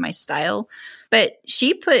kind of my style. But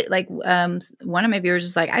she put like, one of my viewers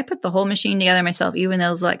is like, I put the whole machine together myself, even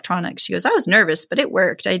those electronics. She goes, I was nervous, but it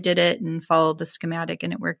worked. I did it and followed the schematic,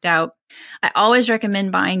 and it worked out. I always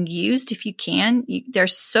recommend buying used if you can. They're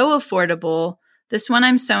so affordable. This one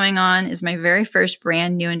I'm sewing on is my very first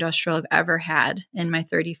brand new industrial I've ever had in my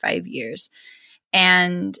 35 years.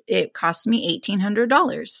 And it cost me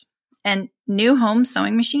 $1,800. And new home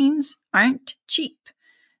sewing machines aren't cheap.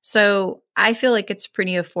 So I feel like it's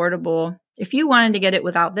pretty affordable. If you wanted to get it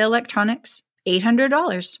without the electronics,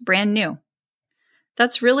 $800, brand new.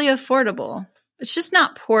 That's really affordable. It's just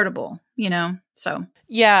not portable, you know? So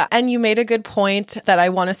yeah. And you made a good point that I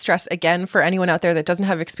want to stress again for anyone out there that doesn't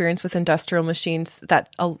have experience with industrial machines,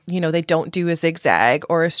 that, they don't do a zigzag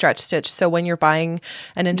or a stretch stitch. So when you're buying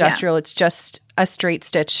an industrial, it's just a straight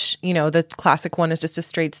stitch. The classic one is just a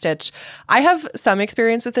straight stitch. I have some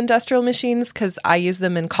experience with industrial machines because I used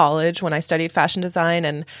them in college when I studied fashion design,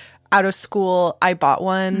 and out of school, I bought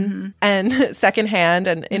one and secondhand.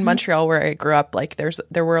 And in Montreal, where I grew up, like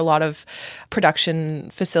there were a lot of production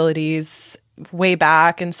facilities way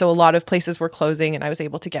back, and so a lot of places were closing, and I was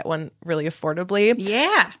able to get one really affordably.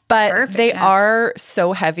 Yeah, but perfect, they are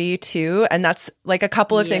so heavy too, and that's like a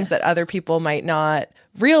couple of things that Yes. other people might not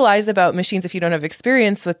realize about machines if you don't have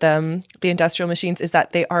experience with them, the industrial machines, is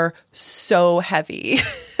that they are so heavy.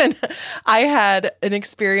 And I had an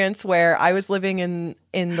experience where I was living in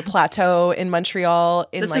the plateau in Montreal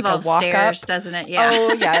in This like a involves walk stairs, up. doesn't it? Yeah.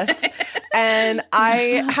 Oh, yes. And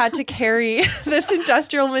I had to carry this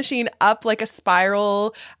industrial machine up like a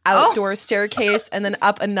spiral outdoor staircase, and then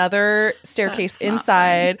up another staircase That's not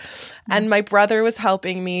inside. And my brother was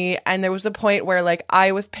helping me. And there was a point where like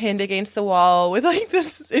I was pinned against the wall with like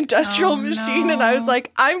this industrial machine. no. And I was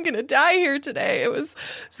like, I'm going to die here today. It was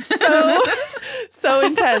so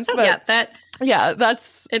intense. But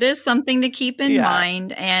that's it is something to keep in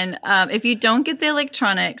mind. And if you don't get the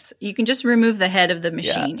electronics, you can just remove the head of the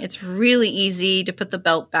machine. Yeah. It's really easy to put the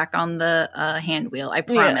belt back on the hand wheel. I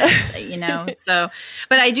promise, So,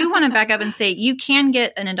 but I do want to back up and say you can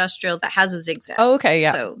get an industrial that has a zigzag. Oh, okay.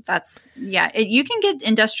 Yeah. So that's, you can get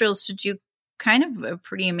industrials to do kind of a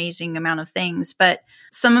pretty amazing amount of things, but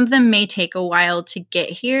some of them may take a while to get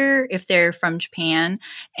here if they're from Japan.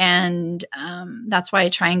 And that's why I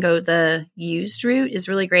try and go the used route is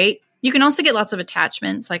really great. You can also get lots of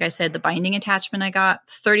attachments. Like I said, the binding attachment I got,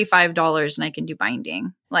 $35, and I can do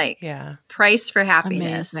binding. Like price for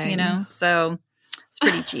happiness, Amazing. So it's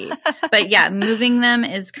pretty cheap. But moving them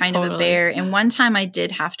is kind of a bear. And one time I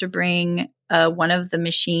did have to bring one of the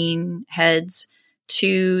machine heads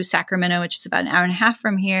to Sacramento, which is about an hour and a half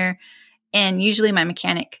from here. And usually my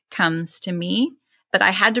mechanic comes to me, but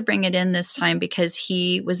I had to bring it in this time because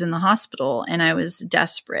he was in the hospital and I was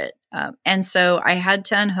desperate. And so I had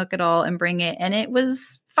to unhook it all and bring it, and it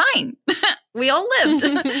was fine. We all lived.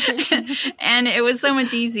 And it was so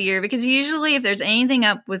much easier because usually if there's anything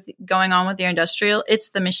up with going on with your industrial,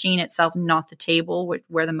 it's the machine itself, not the table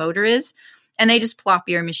where the motor is. And they just plop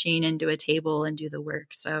your machine into a table and do the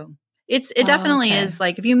work. So it definitely is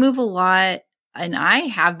like if you move a lot, and I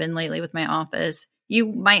have been lately with my office, you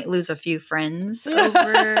might lose a few friends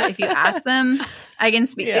over if you ask them. I can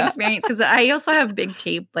speak to experience because I also have big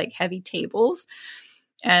heavy tables.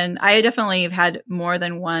 And I definitely have had more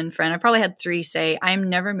than one friend. I probably had 3 say, I'm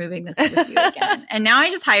never moving this with you again. And now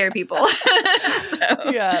I just hire people.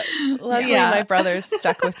 Luckily, my brother's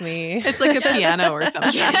stuck with me. It's like a piano or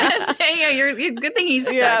something. Good thing he's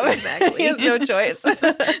stuck. Exactly. He has no choice.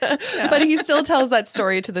 But he still tells that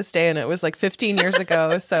story to this day, and it was like 15 years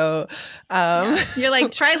ago. So you're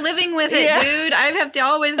like, try living with it, dude. I have to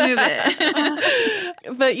always move it.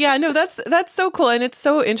 But that's so cool. And it's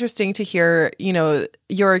so interesting to hear,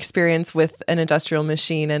 your experience with an industrial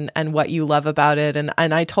machine and what you love about it. And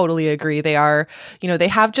I totally agree. They are, they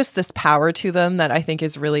have just this power to them that I think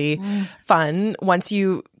is really fun. Once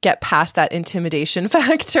you get past that intimidation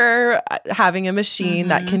factor, having a machine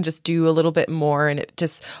that can just do a little bit more, and it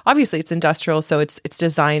just, obviously it's industrial, so it's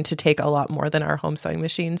designed to take a lot more than our home sewing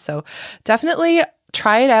machine. So definitely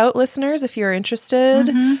try it out, listeners, if you're interested.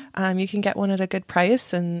 You can get one at a good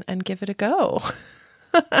price and give it a go.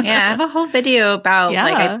 Yeah, I have a whole video about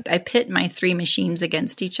I pit my 3 machines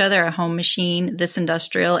against each other, a home machine, this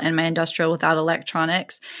industrial, and my industrial without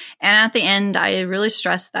electronics. And at the end, I really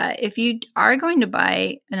stress that if you are going to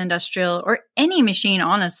buy an industrial or any machine,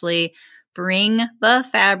 honestly, bring the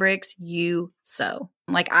fabrics you sew.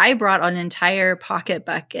 Like I brought an entire pocket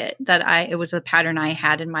bucket it was a pattern I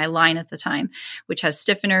had in my line at the time, which has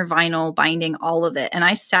stiffener, vinyl, binding, all of it. And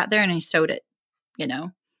I sat there and I sewed it,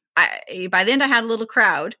 by the end I had a little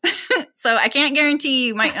crowd. So I can't guarantee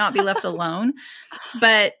you might not be left alone,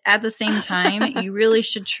 but at the same time, you really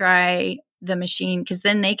should try the machine, because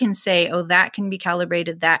then they can say, oh, that can be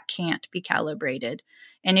calibrated, that can't be calibrated.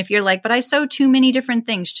 And if you're like, but I sew too many different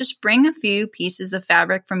things, just bring a few pieces of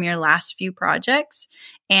fabric from your last few projects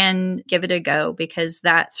and give it a go, because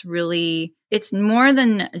it's more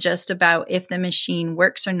than just about if the machine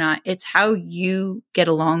works or not. It's how you get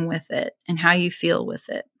along with it and how you feel with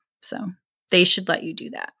it. So they should let you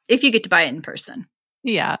do that if you get to buy it in person.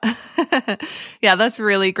 Yeah. Yeah, that's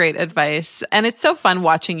really great advice. And it's so fun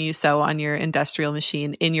watching you sew on your industrial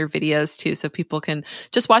machine in your videos too. So people can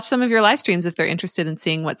just watch some of your live streams if they're interested in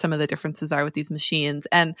seeing what some of the differences are with these machines.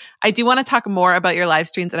 And I do want to talk more about your live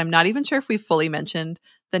streams. And I'm not even sure if we fully mentioned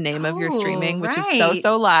the name of your streaming, which is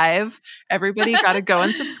So Live. Everybody got to go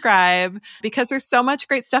and subscribe because there's so much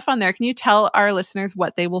great stuff on there. Can you tell our listeners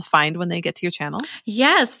what they will find when they get to your channel?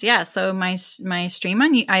 Yes. Yeah. So my stream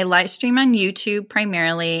I live stream on YouTube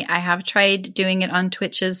primarily. I have tried doing it on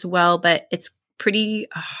Twitch as well, but it's pretty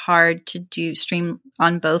hard to stream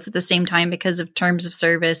on both at the same time because of terms of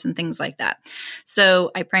service and things like that.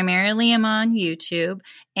 So I primarily am on YouTube,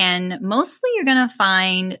 and mostly you're going to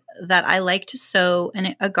find that I like to sew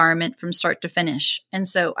a garment from start to finish. And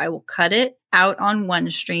so I will cut it out on one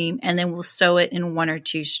stream and then we'll sew it in 1 or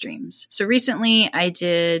 2 streams. So recently I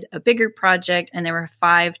did a bigger project and there were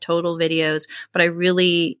 5 total videos, but I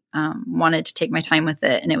really wanted to take my time with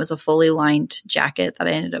it. And it was a fully lined jacket that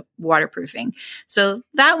I ended up waterproofing. So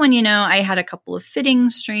that one, I had a couple of fitting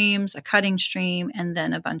streams, a cutting stream, and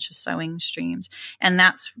then a bunch of sewing streams. And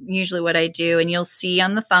that's usually what I do. And you'll see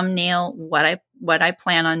on the thumbnail what I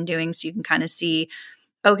plan on doing. So you can kind of see,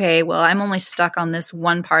 okay, well, I'm only stuck on this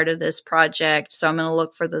one part of this project, so I'm going to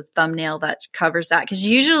look for the thumbnail that covers that. Because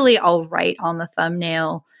usually I'll write on the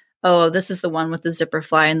thumbnail, oh, this is the one with the zipper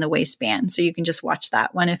fly and the waistband. So you can just watch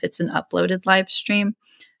that one if it's an uploaded live stream.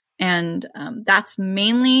 And that's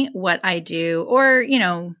mainly what I do. Or,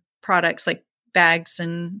 products like bags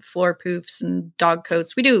and floor poofs and dog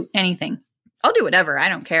coats. We do anything. I'll do whatever. I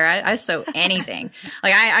don't care. I sew anything.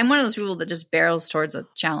 Like I'm one of those people that just barrels towards a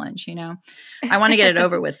challenge, I want to get it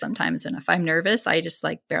over with sometimes. And if I'm nervous, I just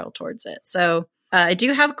barrel towards it. So I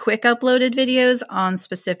do have quick uploaded videos on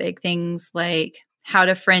specific things like how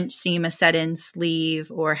to French seam a set-in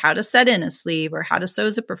sleeve, or how to set in a sleeve, or how to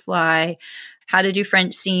sew zipper fly, how to do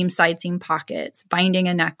French seam, side seam pockets, binding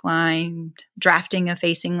a neckline, drafting a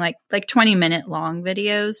facing, like 20-minute long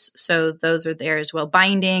videos. So those are there as well.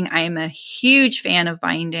 Binding, I am a huge fan of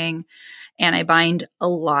binding, and I bind a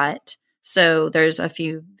lot. So there's a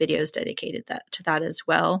few videos dedicated to that as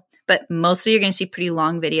well. But mostly you're going to see pretty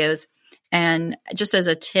long videos. And just as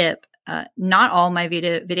a tip, not all my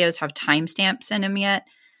videos have timestamps in them yet,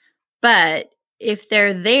 but if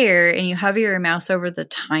they're there and you hover your mouse over the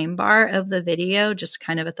time bar of the video, just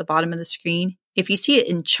kind of at the bottom of the screen, if you see it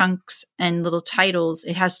in chunks and little titles,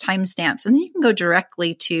 it has timestamps, and then you can go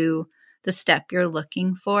directly to the step you're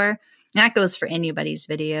looking for. And that goes for anybody's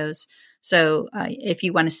videos. So if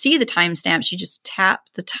you want to see the timestamps, you just tap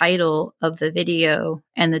the title of the video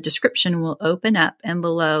and the description will open up, and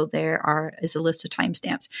below there is a list of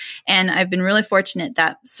timestamps. And I've been really fortunate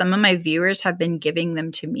that some of my viewers have been giving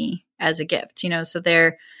them to me as a gift, so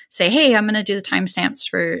they're say, hey, I'm going to do the timestamps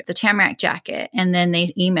for the Tamarack jacket. And then they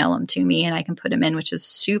email them to me and I can put them in, which is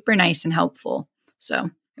super nice and helpful. So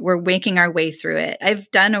we're making our way through it. I've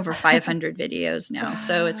done over 500 videos now,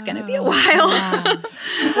 so it's going to be a while.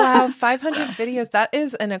 Wow, 500 videos. That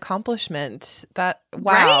is an accomplishment. Wow,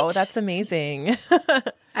 right? That's amazing.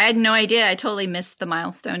 I had no idea. I totally missed the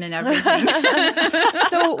milestone and everything.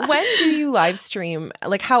 So when do you live stream?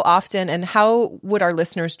 Like how often, and how would our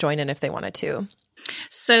listeners join in if they wanted to?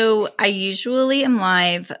 So I usually am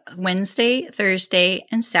live Wednesday, Thursday,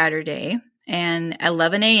 and Saturday, and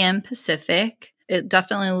 11 a.m. Pacific. It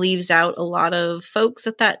definitely leaves out a lot of folks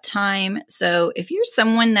at that time. So if you're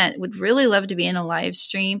someone that would really love to be in a live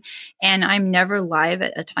stream and I'm never live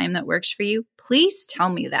at a time that works for you, please tell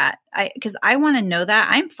me that. Because I want to know that.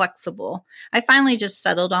 I'm flexible. I finally just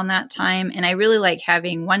settled on that time, and I really like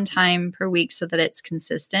having one time per week so that it's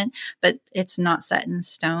consistent, but it's not set in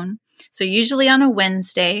stone. So usually on a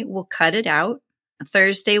Wednesday, we'll cut it out.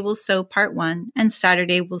 Thursday, we'll sew part 1, and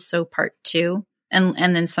Saturday, we'll sew part 2. And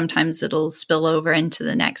then sometimes it'll spill over into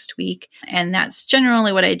the next week. And that's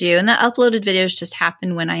generally what I do. And the uploaded videos just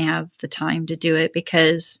happen when I have the time to do it,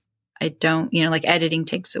 because I don't, like editing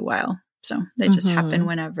takes a while. So they just happen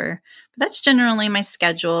whenever. But that's generally my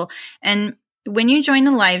schedule. And when you join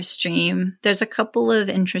a live stream, there's a couple of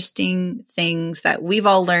interesting things that we've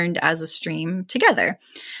all learned as a stream together.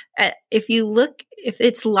 If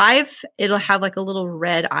it's live, it'll have like a little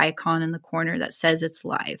red icon in the corner that says it's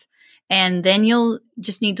live. And then you'll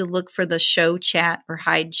just need to look for the show chat or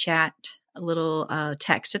hide chat, a little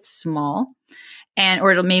text. It's small.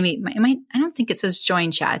 Or I don't think it says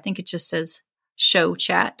join chat. I think it just says show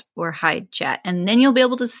chat or hide chat. And then you'll be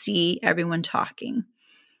able to see everyone talking.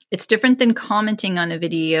 It's different than commenting on a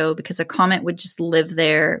video, because a comment would just live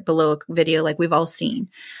there below a video like we've all seen.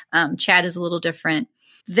 Chat is a little different.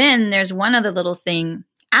 Then there's one other little thing.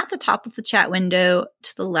 At the top of the chat window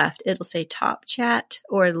to the left, it'll say top chat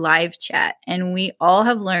or live chat. And we all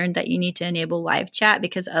have learned that you need to enable live chat,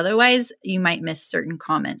 because otherwise you might miss certain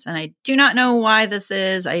comments. And I do not know why this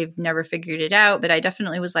is. I've never figured it out, but I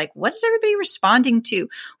definitely was like, what is everybody responding to?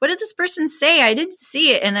 What did this person say? I didn't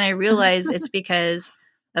see it. And then I realized it's because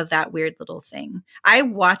of that weird little thing. I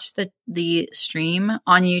watch the stream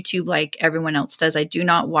on YouTube like everyone else does. I do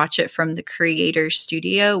not watch it from the creator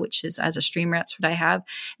studio, which is, as a streamer, that's what I have,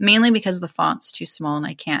 mainly because the font's too small and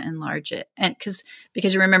I can't enlarge it. And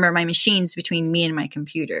because you remember, my machine's between me and my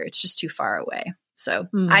computer. It's just too far away. So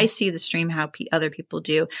I see the stream how other people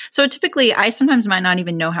do. So typically, I sometimes might not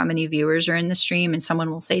even know how many viewers are in the stream, and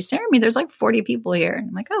someone will say, "Sarah, there's like 40 people here." And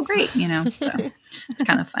I'm like, "Oh, great!" So it's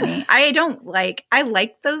kind of funny. I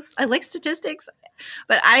like those. I like statistics,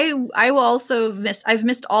 but I will also I've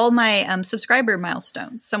missed all my subscriber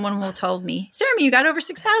milestones. Someone will tell me, "Sarah, you got over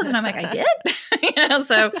 6,000." I'm like, "I did,"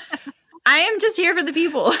 So. I am just here for the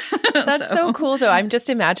people. That's so cool, though. I'm just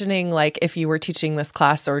imagining, like, if you were teaching this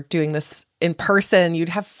class or doing this in person, you'd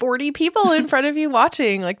have 40 people in front of you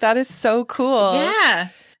watching. Like, that is so cool. Yeah.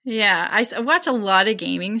 Yeah. I watch a lot of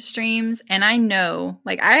gaming streams, and I know,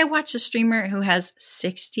 like, I watch a streamer who has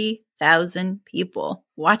 60,000 people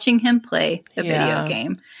watching him play a video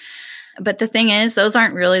game. But the thing is, those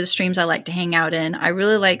aren't really the streams I like to hang out in. I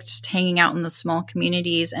really like just hanging out in the small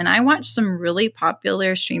communities. And I watch some really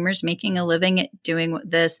popular streamers making a living at doing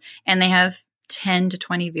this, and they have 10 to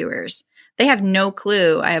 20 viewers. They have no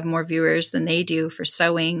clue I have more viewers than they do for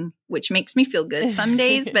sewing, which makes me feel good some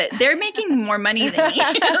days, but they're making more money than me.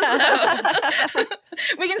 So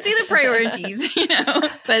we can see the priorities,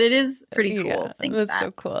 but it is pretty cool. That's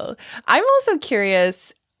so cool. I'm also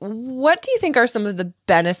curious, what do you think are some of the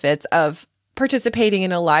benefits of participating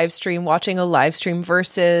in a live stream, watching a live stream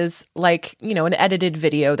versus like, an edited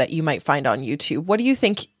video that you might find on YouTube? What do you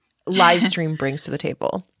think live stream brings to the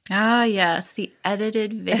table? Ah, yes, the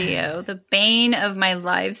edited video, the bane of my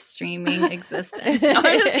live streaming existence. No,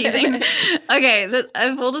 I'm just teasing. Okay,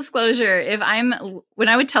 full disclosure, when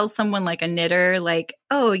I would tell someone like a knitter, like,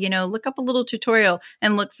 oh, look up a little tutorial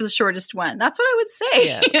and look for the shortest one. That's what I would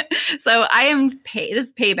say. Yeah. So I am this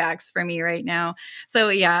is paybacks for me right now. So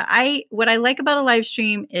yeah, what I like about a live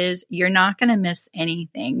stream is you're not going to miss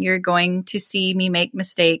anything. You're going to see me make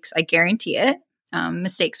mistakes. I guarantee it.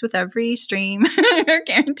 Mistakes with every stream are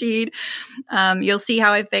guaranteed. You'll see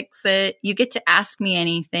how I fix it. You get to ask me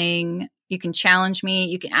anything. You can challenge me.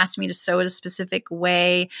 You can ask me to sew it a specific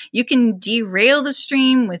way. You can derail the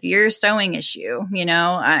stream with your sewing issue.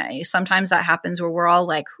 Sometimes that happens where we're all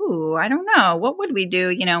like, I don't know. What would we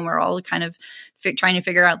do? We're all kind of trying to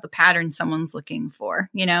figure out the pattern someone's looking for.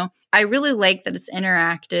 I really like that it's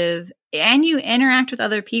interactive and you interact with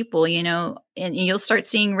other people, and you'll start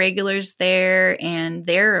seeing regulars there, and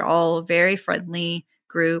they're all very friendly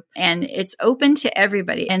group, and it's open to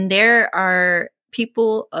everybody. And there are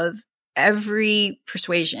people of every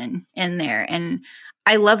persuasion in there. And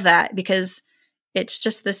I love that because it's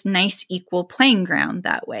just this nice equal playing ground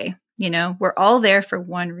that way. We're all there for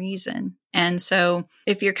one reason, And so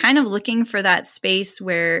if you're kind of looking for that space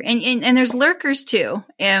where, and there's lurkers too.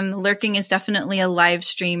 Lurking is definitely a live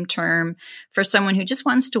stream term for someone who just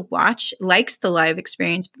wants to watch, likes the live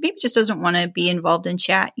experience, but maybe just doesn't want to be involved in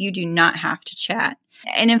chat. You do not have to chat.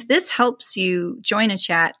 And if this helps you join a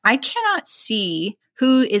chat, I cannot see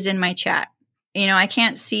who is in my chat. I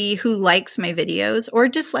can't see who likes my videos or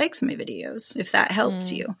dislikes my videos, if that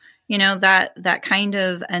helps you. That kind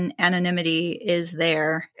of an anonymity is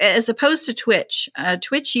there, as opposed to Twitch.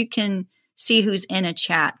 Twitch, you can see who's in a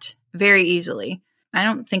chat very easily. I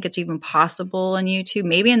don't think it's even possible on YouTube,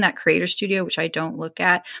 maybe in that Creator Studio, which I don't look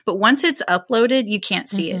at. But once it's uploaded, you can't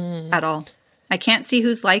see it at all. I can't see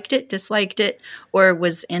who's liked it, disliked it, or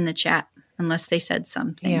was in the chat unless they said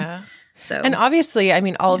something. Yeah. So, and obviously,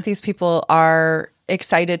 all of these people are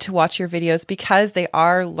excited to watch your videos because they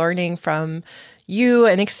are learning from you,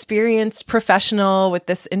 an experienced professional with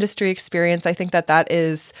this industry experience. I think that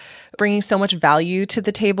is bringing so much value to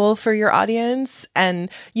the table for your audience.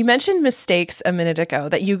 And you mentioned mistakes a minute ago,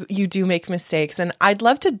 that you do make mistakes. And I'd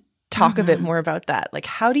love to talk a bit more about that. Like,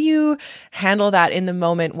 how do you handle that in the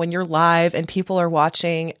moment when you're live and people are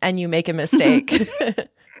watching and you make a mistake?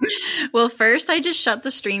 Well, first I just shut the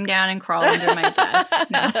stream down and crawl under my desk.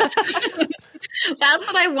 No. That's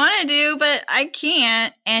what I want to do, but I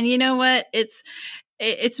can't. And you know what?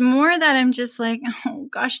 It's more that I'm just like, oh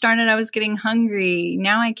gosh darn it, I was getting hungry.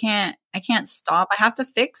 Now I can't stop. I have to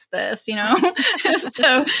fix this,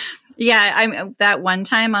 So yeah, I'm that one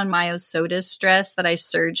time on my SOTUS dress that I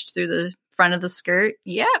surged through the front of the skirt.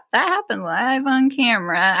 Yep, that happened live on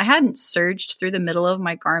camera. I hadn't surged through the middle of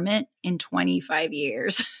my garment in 25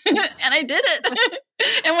 years. And I did it.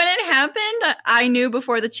 And when it happened, I knew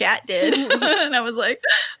before the chat did. And I was like,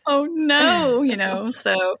 oh no,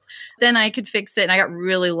 so then I could fix it. And I got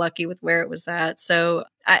really lucky with where it was at. So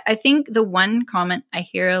I think the one comment I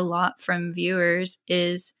hear a lot from viewers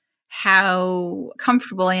is how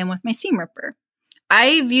comfortable I am with my seam ripper.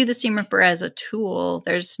 I view the seam ripper as a tool.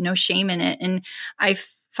 There's no shame in it. And I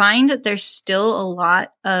find that there's still a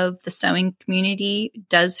lot of the sewing community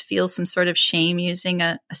does feel some sort of shame using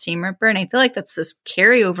a seam ripper. And I feel like that's this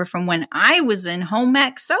carryover from when I was in home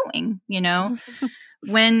ec sewing,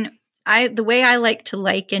 when the way I like to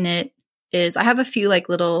liken it is I have a few like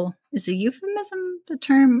little, is a euphemism the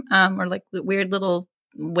term, or like the weird little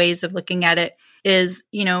ways of looking at it is,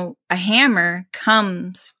 a hammer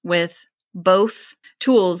comes with both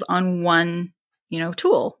tools on one,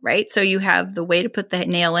 tool, right? So you have the way to put the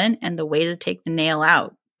nail in and the way to take the nail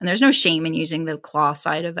out. And there's no shame in using the claw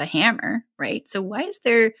side of a hammer, right? So why is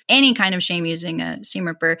there any kind of shame using a seam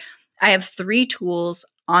ripper? I have 3 tools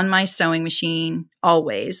on my sewing machine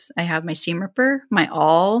always. I have my seam ripper, my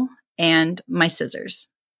awl, and my scissors.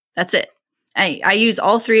 That's it. I use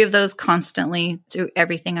all 3 of those constantly through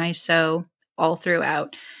everything I sew all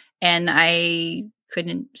throughout. And I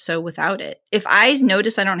couldn't sew without it. If I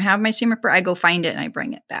notice I don't have my seam ripper, I go find it and I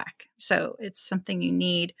bring it back. So it's something you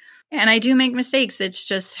need. And I do make mistakes. It's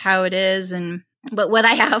just how it is. But what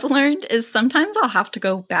I have learned is sometimes I'll have to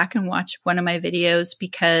go back and watch one of my videos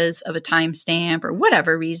because of a timestamp or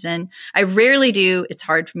whatever reason. I rarely do. It's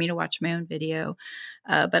hard for me to watch my own video,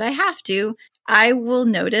 but I have to. I will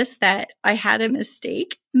notice that I had a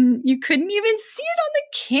mistake. You couldn't even see it on the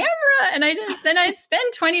camera. And then I'd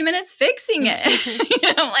spend 20 minutes fixing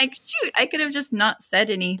it. I'm like, shoot, I could have just not said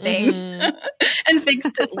anything and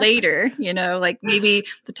fixed it later. Like maybe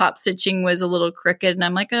the top stitching was a little crooked and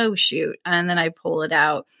I'm like, oh, shoot. And then I pull it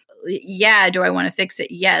out. Yeah. Do I want to fix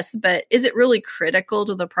it? Yes. But is it really critical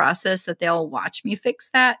to the process that they'll watch me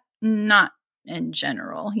fix that? Not in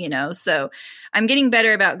general, so I'm getting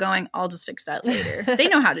better about going, I'll just fix that later. They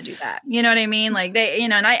know how to do that. You know what I mean? Like they,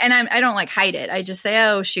 and I don't like hide it. I just say,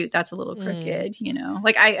 oh shoot, that's a little crooked,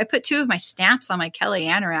 like I put 2 of my snaps on my Kelly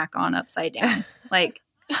anorak on upside down. Like,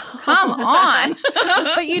 come on.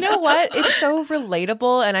 But you know what? It's so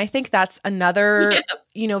relatable. And I think that's another,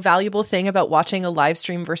 valuable thing about watching a live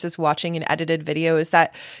stream versus watching an edited video is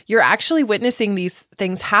that you're actually witnessing these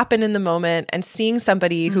things happen in the moment and seeing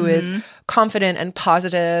somebody who is confident and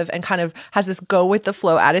positive and kind of has this go with the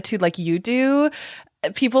flow attitude like you do.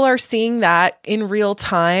 People are seeing that in real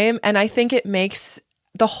time. And I think it makes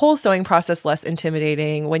the whole sewing process less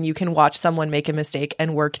intimidating when you can watch someone make a mistake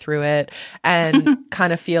and work through it and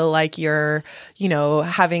kind of feel like you're,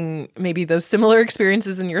 having maybe those similar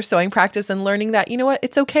experiences in your sewing practice and learning that,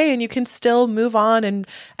 it's okay and you can still move on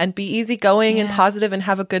and be easygoing and positive and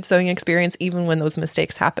have a good sewing experience even when those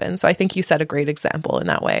mistakes happen. So I think you set a great example in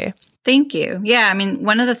that way. Thank you. Yeah, I mean,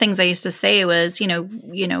 one of the things I used to say was, you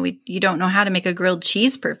don't know how to make a grilled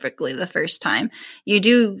cheese perfectly the first time. You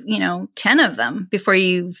do, 10 of them before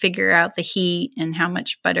you figure out the heat and how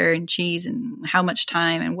much butter and cheese and how much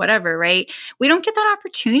time and whatever, right? We don't get that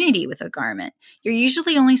opportunity with a garment. You're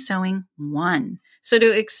usually only sewing one. So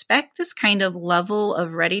to expect this kind of level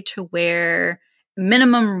of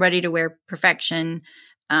minimum ready to wear perfection,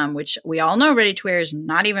 which we all know ready to wear is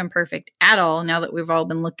not even perfect at all now that we've all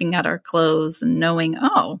been looking at our clothes and knowing,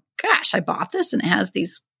 oh gosh, I bought this and it has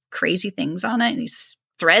these crazy things on it and these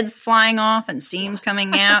threads flying off and seams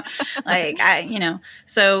coming out.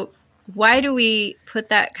 So why do we put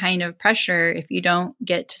that kind of pressure if you don't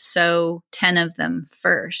get to sew 10 of them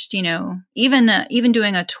first? Even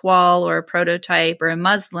doing a toile or a prototype or a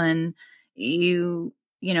muslin,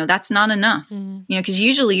 that's not enough, because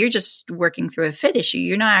usually you're just working through a fit issue.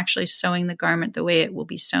 You're not actually sewing the garment the way it will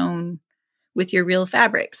be sewn with your real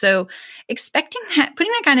fabric. So putting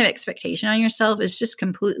that kind of expectation on yourself is just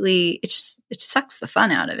completely, it sucks the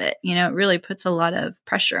fun out of it. It really puts a lot of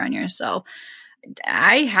pressure on yourself.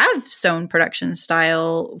 I have sewn production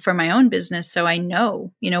style for my own business. So I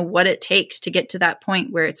know, what it takes to get to that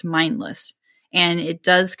point where it's mindless and it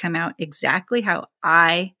does come out exactly how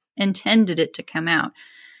I intended it to come out.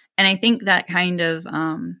 And I think that kind of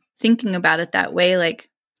thinking about it that way, like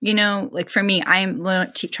for me, I'm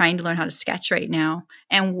trying to learn how to sketch right now.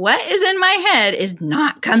 And what is in my head is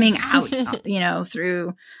not coming out,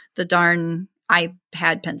 through the darn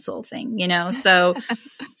iPad pencil thing, So,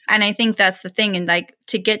 and I think that's the thing. And like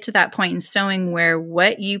to get to that point in sewing where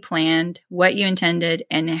what you planned, what you intended,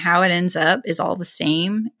 and how it ends up is all the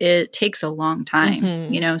same, it takes a long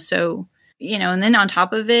time, So, and then on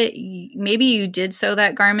top of it, maybe you did sew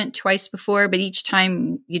that garment twice before, but each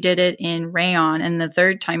time you did it in rayon, and the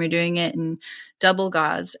third time you're doing it in double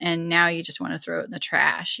gauze, and now you just want to throw it in the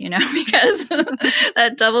trash, because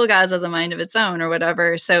that double gauze has a mind of its own or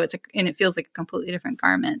whatever. So and it feels like a completely different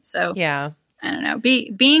garment. So yeah. I don't know,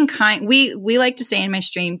 being kind. We like to say in my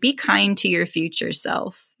stream, be kind to your future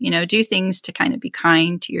self, do things to kind of be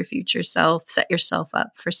kind to your future self, set yourself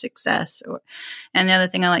up for success. And the other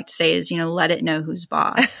thing I like to say is, let it know who's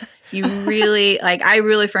boss. You really I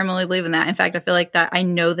really firmly believe in that. In fact, I feel like that I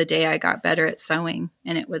know the day I got better at sewing.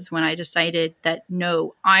 And it was when I decided that,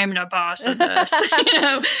 no, I'm the boss of this,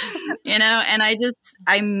 and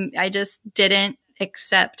I just didn't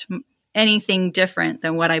accept anything different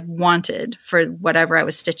than what I wanted for whatever I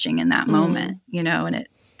was stitching in that moment, and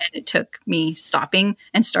it took me stopping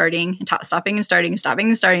and starting and stopping and starting and stopping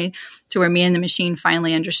and starting to where me and the machine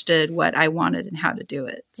finally understood what I wanted and how to do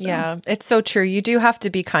it. So. Yeah, it's so true. You do have to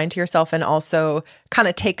be kind to yourself and also kind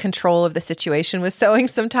of take control of the situation with sewing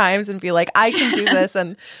sometimes and be like, I can do this.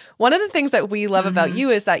 And one of the things that we love about you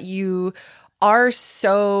is that you are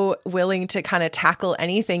so willing to kind of tackle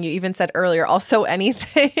anything. You even said earlier, I'll sew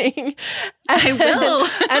anything. I will.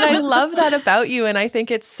 And I love that about you. And I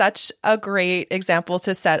think it's such a great example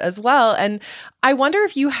to set as well. And I wonder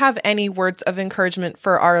if you have any words of encouragement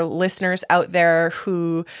for our listeners out there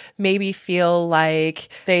who maybe feel like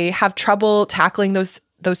they have trouble tackling those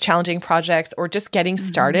challenging projects or just getting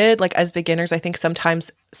started. Like as beginners, I think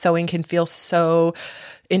sometimes sewing can feel so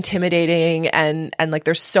intimidating and like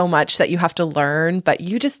there's so much that you have to learn, but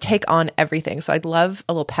you just take on everything. So I'd love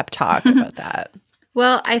a little pep talk about that.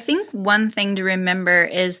 Well, I think one thing to remember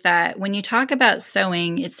is that when you talk about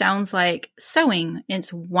sewing, it sounds like sewing,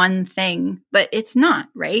 it's one thing, but it's not,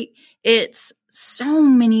 right? It's so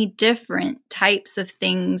many different types of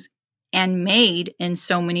things and made in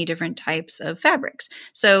so many different types of fabrics.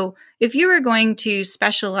 So if you were going to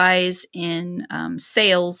specialize in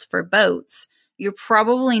sails for boats, you're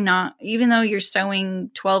probably not, even though you're sewing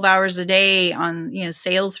 12 hours a day on,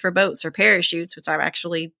 sails for boats or parachutes, which I've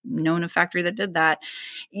actually known a factory that did that,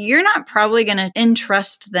 you're not probably going to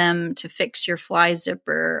entrust them to fix your fly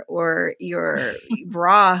zipper or your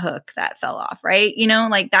bra hook that fell off, right?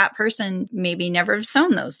 Like that person maybe never have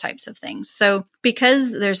sewn those types of things. So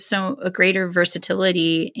because there's a greater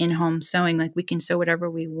versatility in home sewing, like we can sew whatever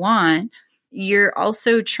we want, you're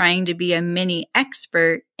also trying to be a mini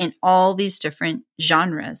expert in all these different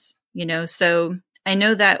genres, So I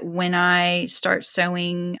know that when I start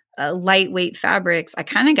sewing lightweight fabrics, I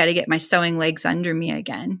kind of got to get my sewing legs under me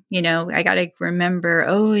again. I got to remember,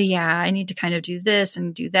 oh yeah, I need to kind of do this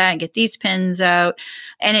and do that and get these pins out.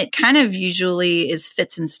 And it kind of usually is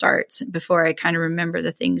fits and starts before I kind of remember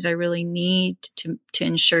the things I really need to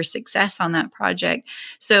ensure success on that project.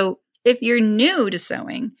 So if you're new to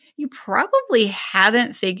sewing, you probably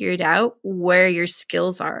haven't figured out where your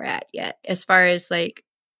skills are at yet. As far as like,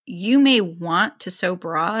 you may want to sew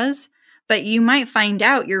bras, but you might find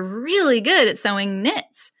out you're really good at sewing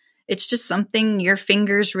knits. It's just something your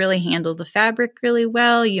fingers really handle the fabric really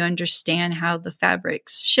well. You understand how the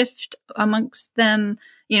fabrics shift amongst them,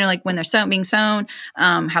 like when they're being sewn,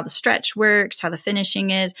 how the stretch works, how the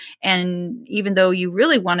finishing is. And even though you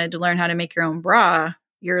really wanted to learn how to make your own bra,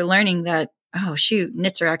 you're learning that, oh, shoot,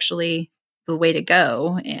 knits are actually the way to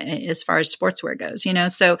go as far as sportswear goes,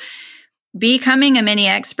 So becoming a mini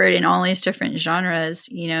expert in all these different genres,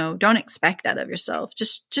 don't expect that of yourself.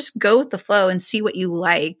 Just go with the flow and see what you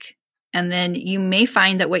like. And then you may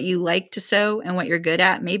find that what you like to sew and what you're good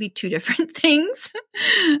at may be two different things.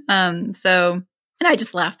 And I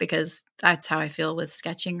just laugh because that's how I feel with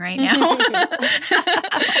sketching right now.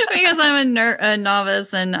 Because I'm a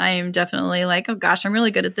novice and I am definitely like, oh gosh, I'm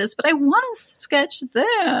really good at this, but I want to sketch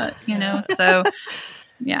that, So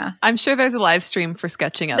yeah. I'm sure there's a live stream for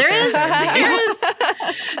sketching out there. There is.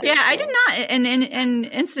 Yeah, I did not. And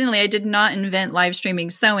incidentally, I did not invent live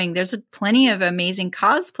streaming sewing. There's plenty of amazing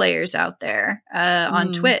cosplayers out there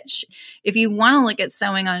on Twitch. If you want to look at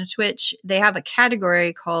sewing on Twitch, they have a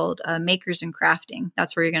category called makers and crafting.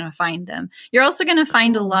 That's where you're going to find them. You're also going to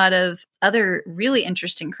find a lot of other really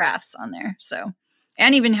interesting crafts on there. So,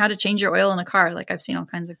 and even how to change your oil in a car. Like I've seen all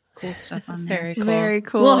kinds of cool stuff on there. Very cool. Very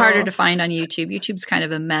cool. A little harder to find on YouTube. YouTube's kind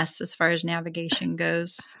of a mess as far as navigation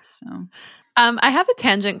goes. So, I have a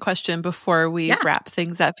tangent question before we wrap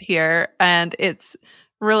things up here, and it's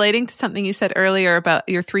relating to something you said earlier about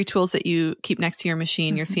your 3 tools that you keep next to your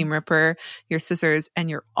machine, your seam ripper, your scissors,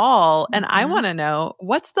 and your awl. And I want to know,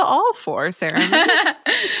 what's the awl for, Sarah?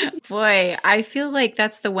 Boy, I feel like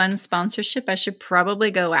that's the one sponsorship I should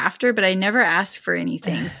probably go after, but I never ask for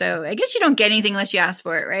anything. So I guess you don't get anything unless you ask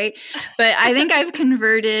for it, right? But I think I've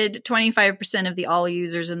converted 25% of the awl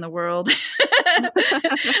users in the world.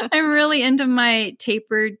 I'm really into my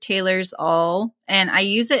tapered tailor's awl, and I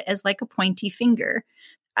use it as like a pointy finger.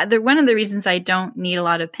 One of the reasons I don't need a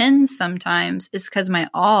lot of pins sometimes is because my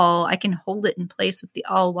awl, I can hold it in place with the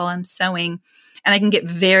awl while I'm sewing, and I can get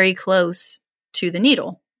very close to the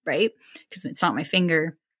needle, right? Because it's not my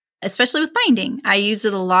finger, especially with binding. I use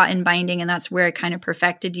it a lot in binding, and that's where I kind of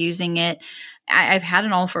perfected using it. I've had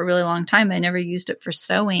an awl for a really long time. I never used it for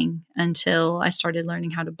sewing until I started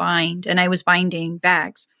learning how to bind, and I was binding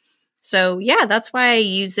bags. So yeah, that's why I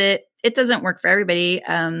use it. It doesn't work for everybody.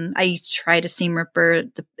 I tried a seam ripper.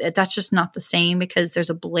 That's just not the same because there's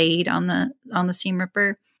a blade on the seam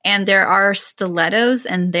ripper. And there are stilettos,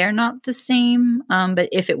 and they're not the same. But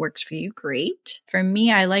if it works for you, great. For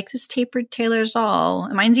me, I like this tapered tailor's awl.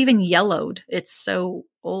 Mine's even yellowed. It's so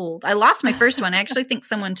old. I lost my first one. I actually think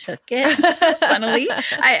someone took it. Funnily,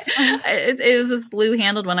 it was this blue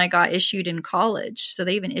handled one I got issued in college, so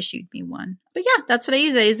they even issued me one. But yeah, that's what I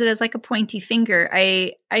use. I use it as like a pointy finger.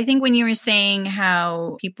 I think when you were saying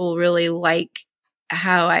how people really like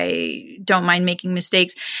how I don't mind making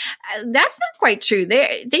mistakes, that's not quite true.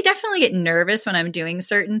 They definitely get nervous when I'm doing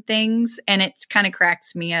certain things, and it kind of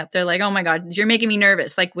cracks me up. They're like, "Oh my God, you're making me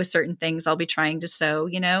nervous." Like with certain things I'll be trying to sew,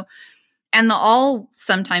 And the awl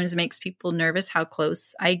sometimes makes people nervous how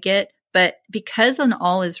close I get. But because an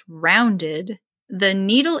awl is rounded, the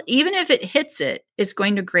needle, even if it hits it, is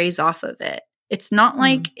going to graze off of it. It's not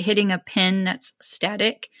like hitting a pin that's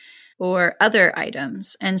static or other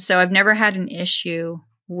items. And so I've never had an issue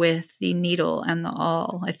with the needle and the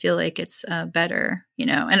awl. I feel like it's better,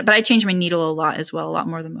 but I change my needle a lot as well, a lot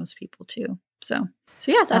more than most people too. So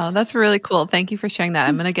yeah, that's really cool. Thank you for sharing that.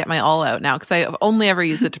 I'm going to get my awl out now because I've only ever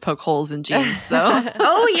used it to poke holes in jeans. So,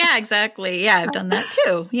 oh yeah, exactly. Yeah, I've done that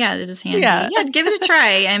too. Yeah, it is handy. Yeah, give it a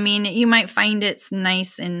try. I mean, you might find it's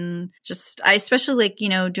nice and I especially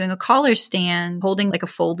like doing a collar stand, holding like a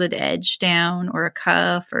folded edge down or a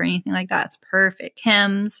cuff or anything like that. It's perfect.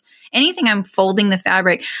 Hems, anything. I'm folding the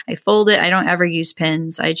fabric. I fold it. I don't ever use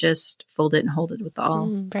pins. I just fold it and hold it with the awl.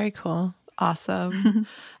 Very cool. Awesome.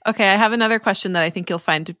 Okay, I have another question that I think you'll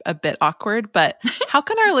find a bit awkward, but how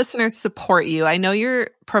can our listeners support you? I know you're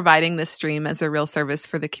providing this stream as a real service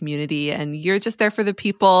for the community, and you're just there for the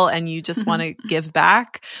people and you just want to give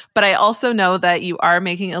back. But I also know that you are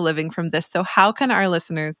making a living from this. So how can our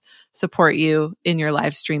listeners support you in your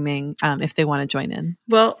live streaming if they want to join in?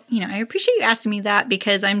 Well, I appreciate you asking me that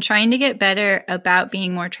because I'm trying to get better about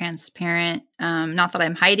being more transparent. Not that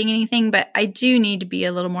I'm hiding anything, but I do need to be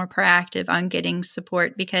a little more proactive on getting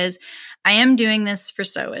support because I am doing this for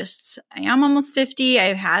sewists. I am almost 50.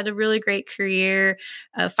 I've had a really great career.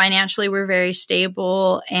 Financially, we're very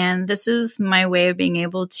stable. And this is my way of being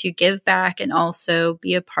able to give back and also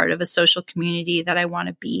be a part of a social community that I want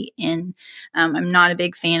to be in. I'm not a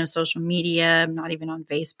big fan of social media. I'm not even on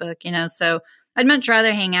Facebook, so I'd much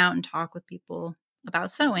rather hang out and talk with people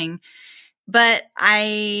about sewing. But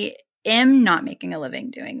I am not making a living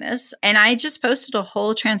doing this. And I just posted a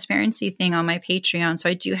whole transparency thing on my Patreon. So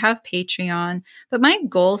I do have Patreon, but my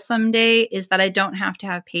goal someday is that I don't have to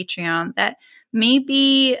have Patreon, that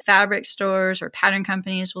maybe fabric stores or pattern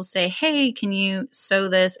companies will say, hey, can you sew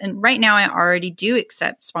this? And right now I already do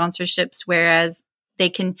accept sponsorships, whereas they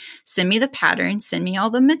can send me the pattern, send me all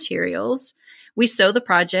the materials. We sew the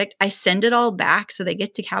project. I send it all back so they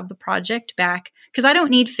get to have the project back, because I don't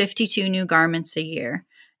need 52 new garments a year.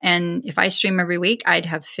 And if I stream every week, I'd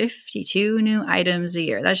have 52 new items a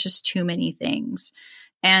year. That's just too many things.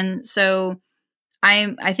 And so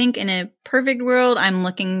I think in a perfect world, I'm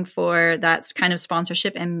looking for that kind of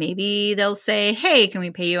sponsorship, and maybe they'll say, hey, can we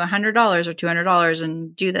pay you $100 or $200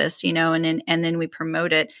 and do this, and then we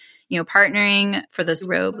promote it, partnering for this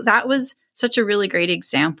robe. That was such a really great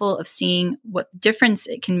example of seeing what difference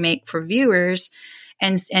it can make for viewers,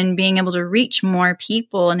 and being able to reach more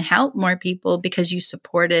people and help more people because you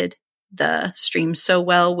supported the stream so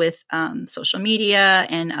well with social media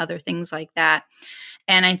and other things like that.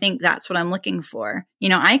 And I think that's what I'm looking for.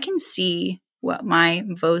 I can see what my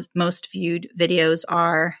most viewed videos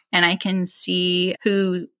are, and I can see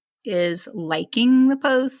who is liking the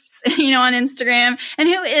posts, on Instagram, and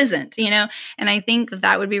who isn't, and I think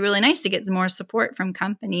that would be really nice to get more support from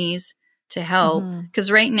companies to help. Because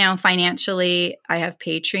right now, financially, I have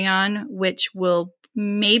Patreon, which will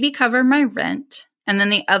maybe cover my rent. And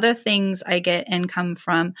then the other things I get income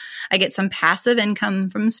from, I get some passive income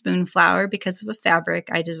from Spoonflower because of a fabric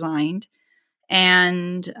I designed.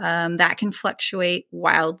 And that can fluctuate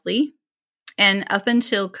wildly. And up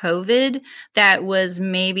until COVID, that was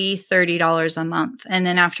maybe $30 a month. And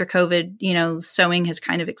then after COVID, sewing has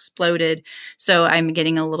kind of exploded. So I'm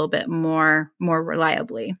getting a little bit more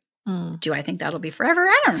reliably. Do I think that'll be forever?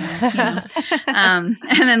 I don't know.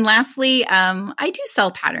 And then lastly, I do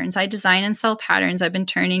sell patterns. I design and sell patterns. I've been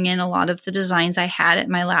turning in a lot of the designs I had at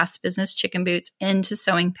my last business, Chicken Boots, into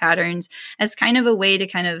sewing patterns as kind of a way to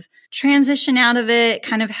kind of transition out of it,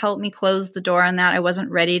 kind of help me close the door on that. I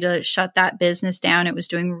wasn't ready to shut that business down. It was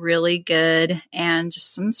doing really good, and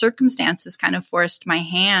just some circumstances kind of forced my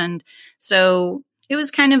hand. So it was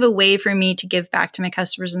kind of a way for me to give back to my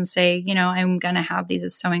customers and say, I'm going to have these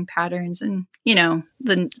as sewing patterns. And,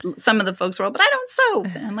 some of the folks were, but I don't sew.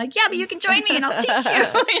 And I'm like, yeah, but you can join me and I'll teach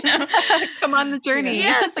you, Come on the journey.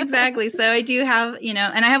 Yes, exactly. So I do have, and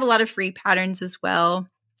I have a lot of free patterns as well.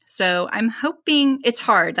 So I'm hoping it's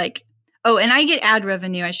hard. And I get ad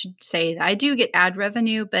revenue. I should say that I do get ad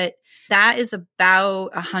revenue, but that is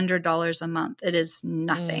about $100 a month. It is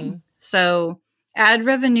nothing. So ad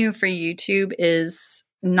revenue for YouTube is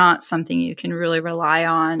not something you can really rely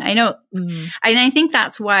on. I know. And I think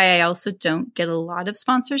that's why I also don't get a lot of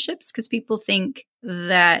sponsorships, because people think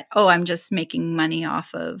that, I'm just making money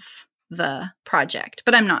off of the project,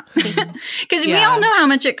 but I'm not, because we all know how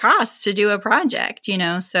much it costs to do a project,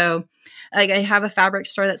 so I have a fabric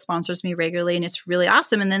store that sponsors me regularly, and it's really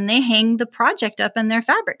awesome. And then they hang the project up in their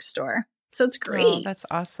fabric store. So it's great. Oh, that's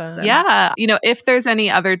awesome. So. Yeah. If there's any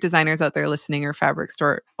other designers out there listening, or fabric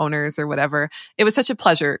store owners or whatever, it was such a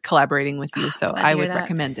pleasure collaborating with you. So I would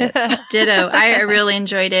recommend it. Ditto. I really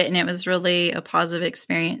enjoyed it. And it was really a positive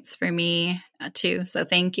experience for me too. So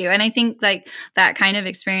thank you. And I think that kind of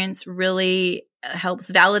experience really helps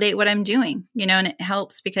validate what I'm doing, and it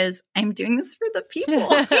helps because I'm doing this for the people,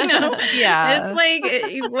 Yeah.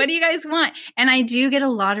 It's what do you guys want? And I do get a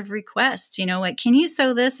lot of requests, can you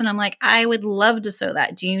sew this? And I'm like, I would love to sew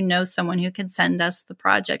that. Do you know someone who can send us the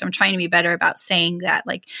project? I'm trying to be better about saying that.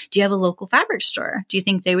 Do you have a local fabric store? Do you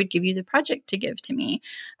think they would give you the project to give to me?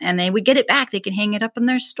 And they would get it back. They can hang it up in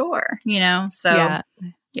their store, so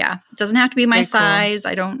yeah, it doesn't have to be my Very size.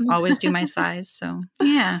 cool. I don't always do my size. So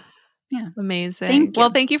yeah. Amazing. Thank you. Well,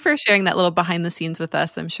 thank you for sharing that little behind the scenes with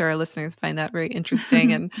us. I'm sure our listeners find that very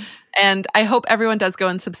interesting. And I hope everyone does go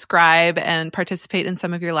and subscribe and participate in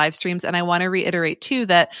some of your live streams. And I want to reiterate too,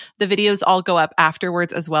 that the videos all go up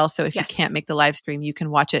afterwards as well. So if you can't make the live stream, you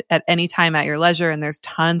can watch it at any time at your leisure. And there's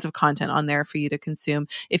tons of content on there for you to consume.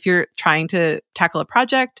 If you're trying to tackle a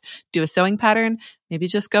project, do a sewing pattern, maybe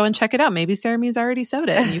just go and check it out. Maybe Sarah Me's already sewed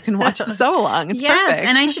it and you can watch the sew along. It's perfect.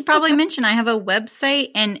 And I should probably mention I have a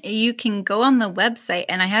website, and you can go on the website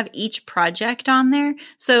and I have each project on there.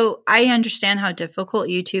 So I understand how difficult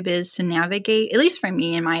YouTube is is to navigate, at least for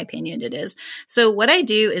me, in my opinion, it is. So what I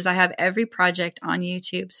do is I have every project on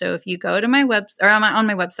YouTube. So if you go to my on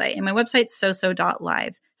my website, and my website's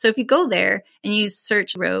soso.live. So if you go there and you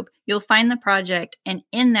search robe, you'll find the project. And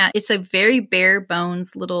in that, it's a very bare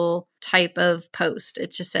bones little type of post.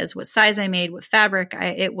 It just says what size I made, what fabric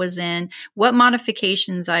it was in, what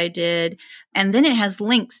modifications I did. And then it has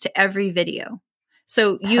links to every video.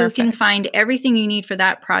 So you can find everything you need for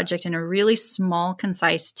that project in a really small,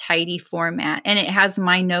 concise, tidy format. And it has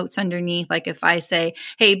my notes underneath. Like if I say,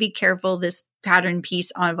 hey, be careful, this pattern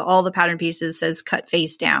piece of all the pattern pieces says cut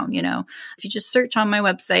face down, if you just search on my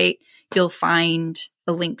website, you'll find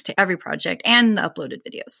the links to every project and the uploaded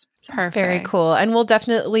videos. Perfect. Very cool. And we'll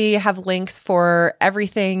definitely have links for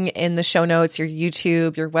everything in the show notes, your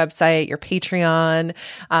YouTube, your website, your Patreon.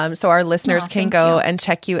 So our listeners can go and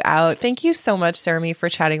check you out. Thank you so much, Sarami, for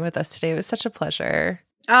chatting with us today. It was such a pleasure.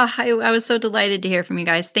 Oh, I was so delighted to hear from you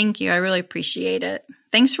guys. Thank you. I really appreciate it.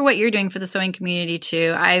 Thanks for what you're doing for the sewing community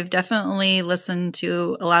too. I've definitely listened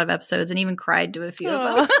to a lot of episodes and even cried to a few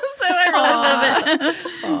of them. So I really love it.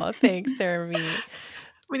 Oh, thanks, Sarami.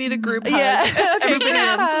 We need a group hug. Yeah. Everybody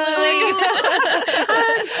Absolutely.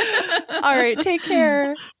 All right. Take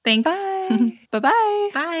care. Thanks. Bye. Bye-bye.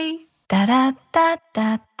 Bye.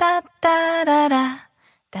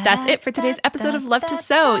 That's it for today's episode of Love to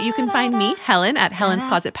Sew. You can find me, Helen, at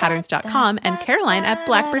helensclosetpatterns.com and Caroline at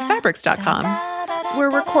blackbirdfabrics.com.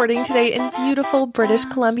 We're recording today in beautiful British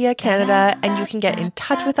Columbia, Canada, and you can get in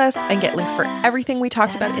touch with us and get links for everything we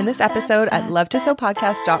talked about in this episode at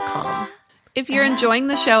lovetosewpodcast.com. If you're enjoying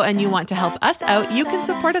the show and you want to help us out, you can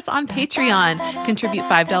support us on Patreon. Contribute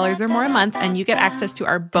 $5 or more a month and you get access to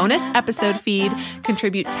our bonus episode feed.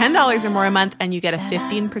 Contribute $10 or more a month and you get a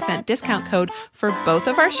 15% discount code for both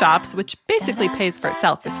of our shops, which basically pays for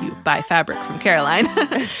itself if you buy fabric from Caroline.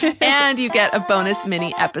 And you get a bonus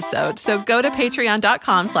mini episode. So go to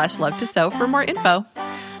patreon.com/love-to-sew for more info.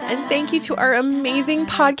 And thank you to our amazing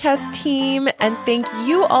podcast team. And thank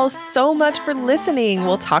you all so much for listening.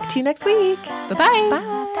 We'll talk to you next week. Bye-bye.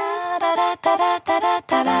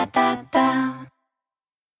 Bye.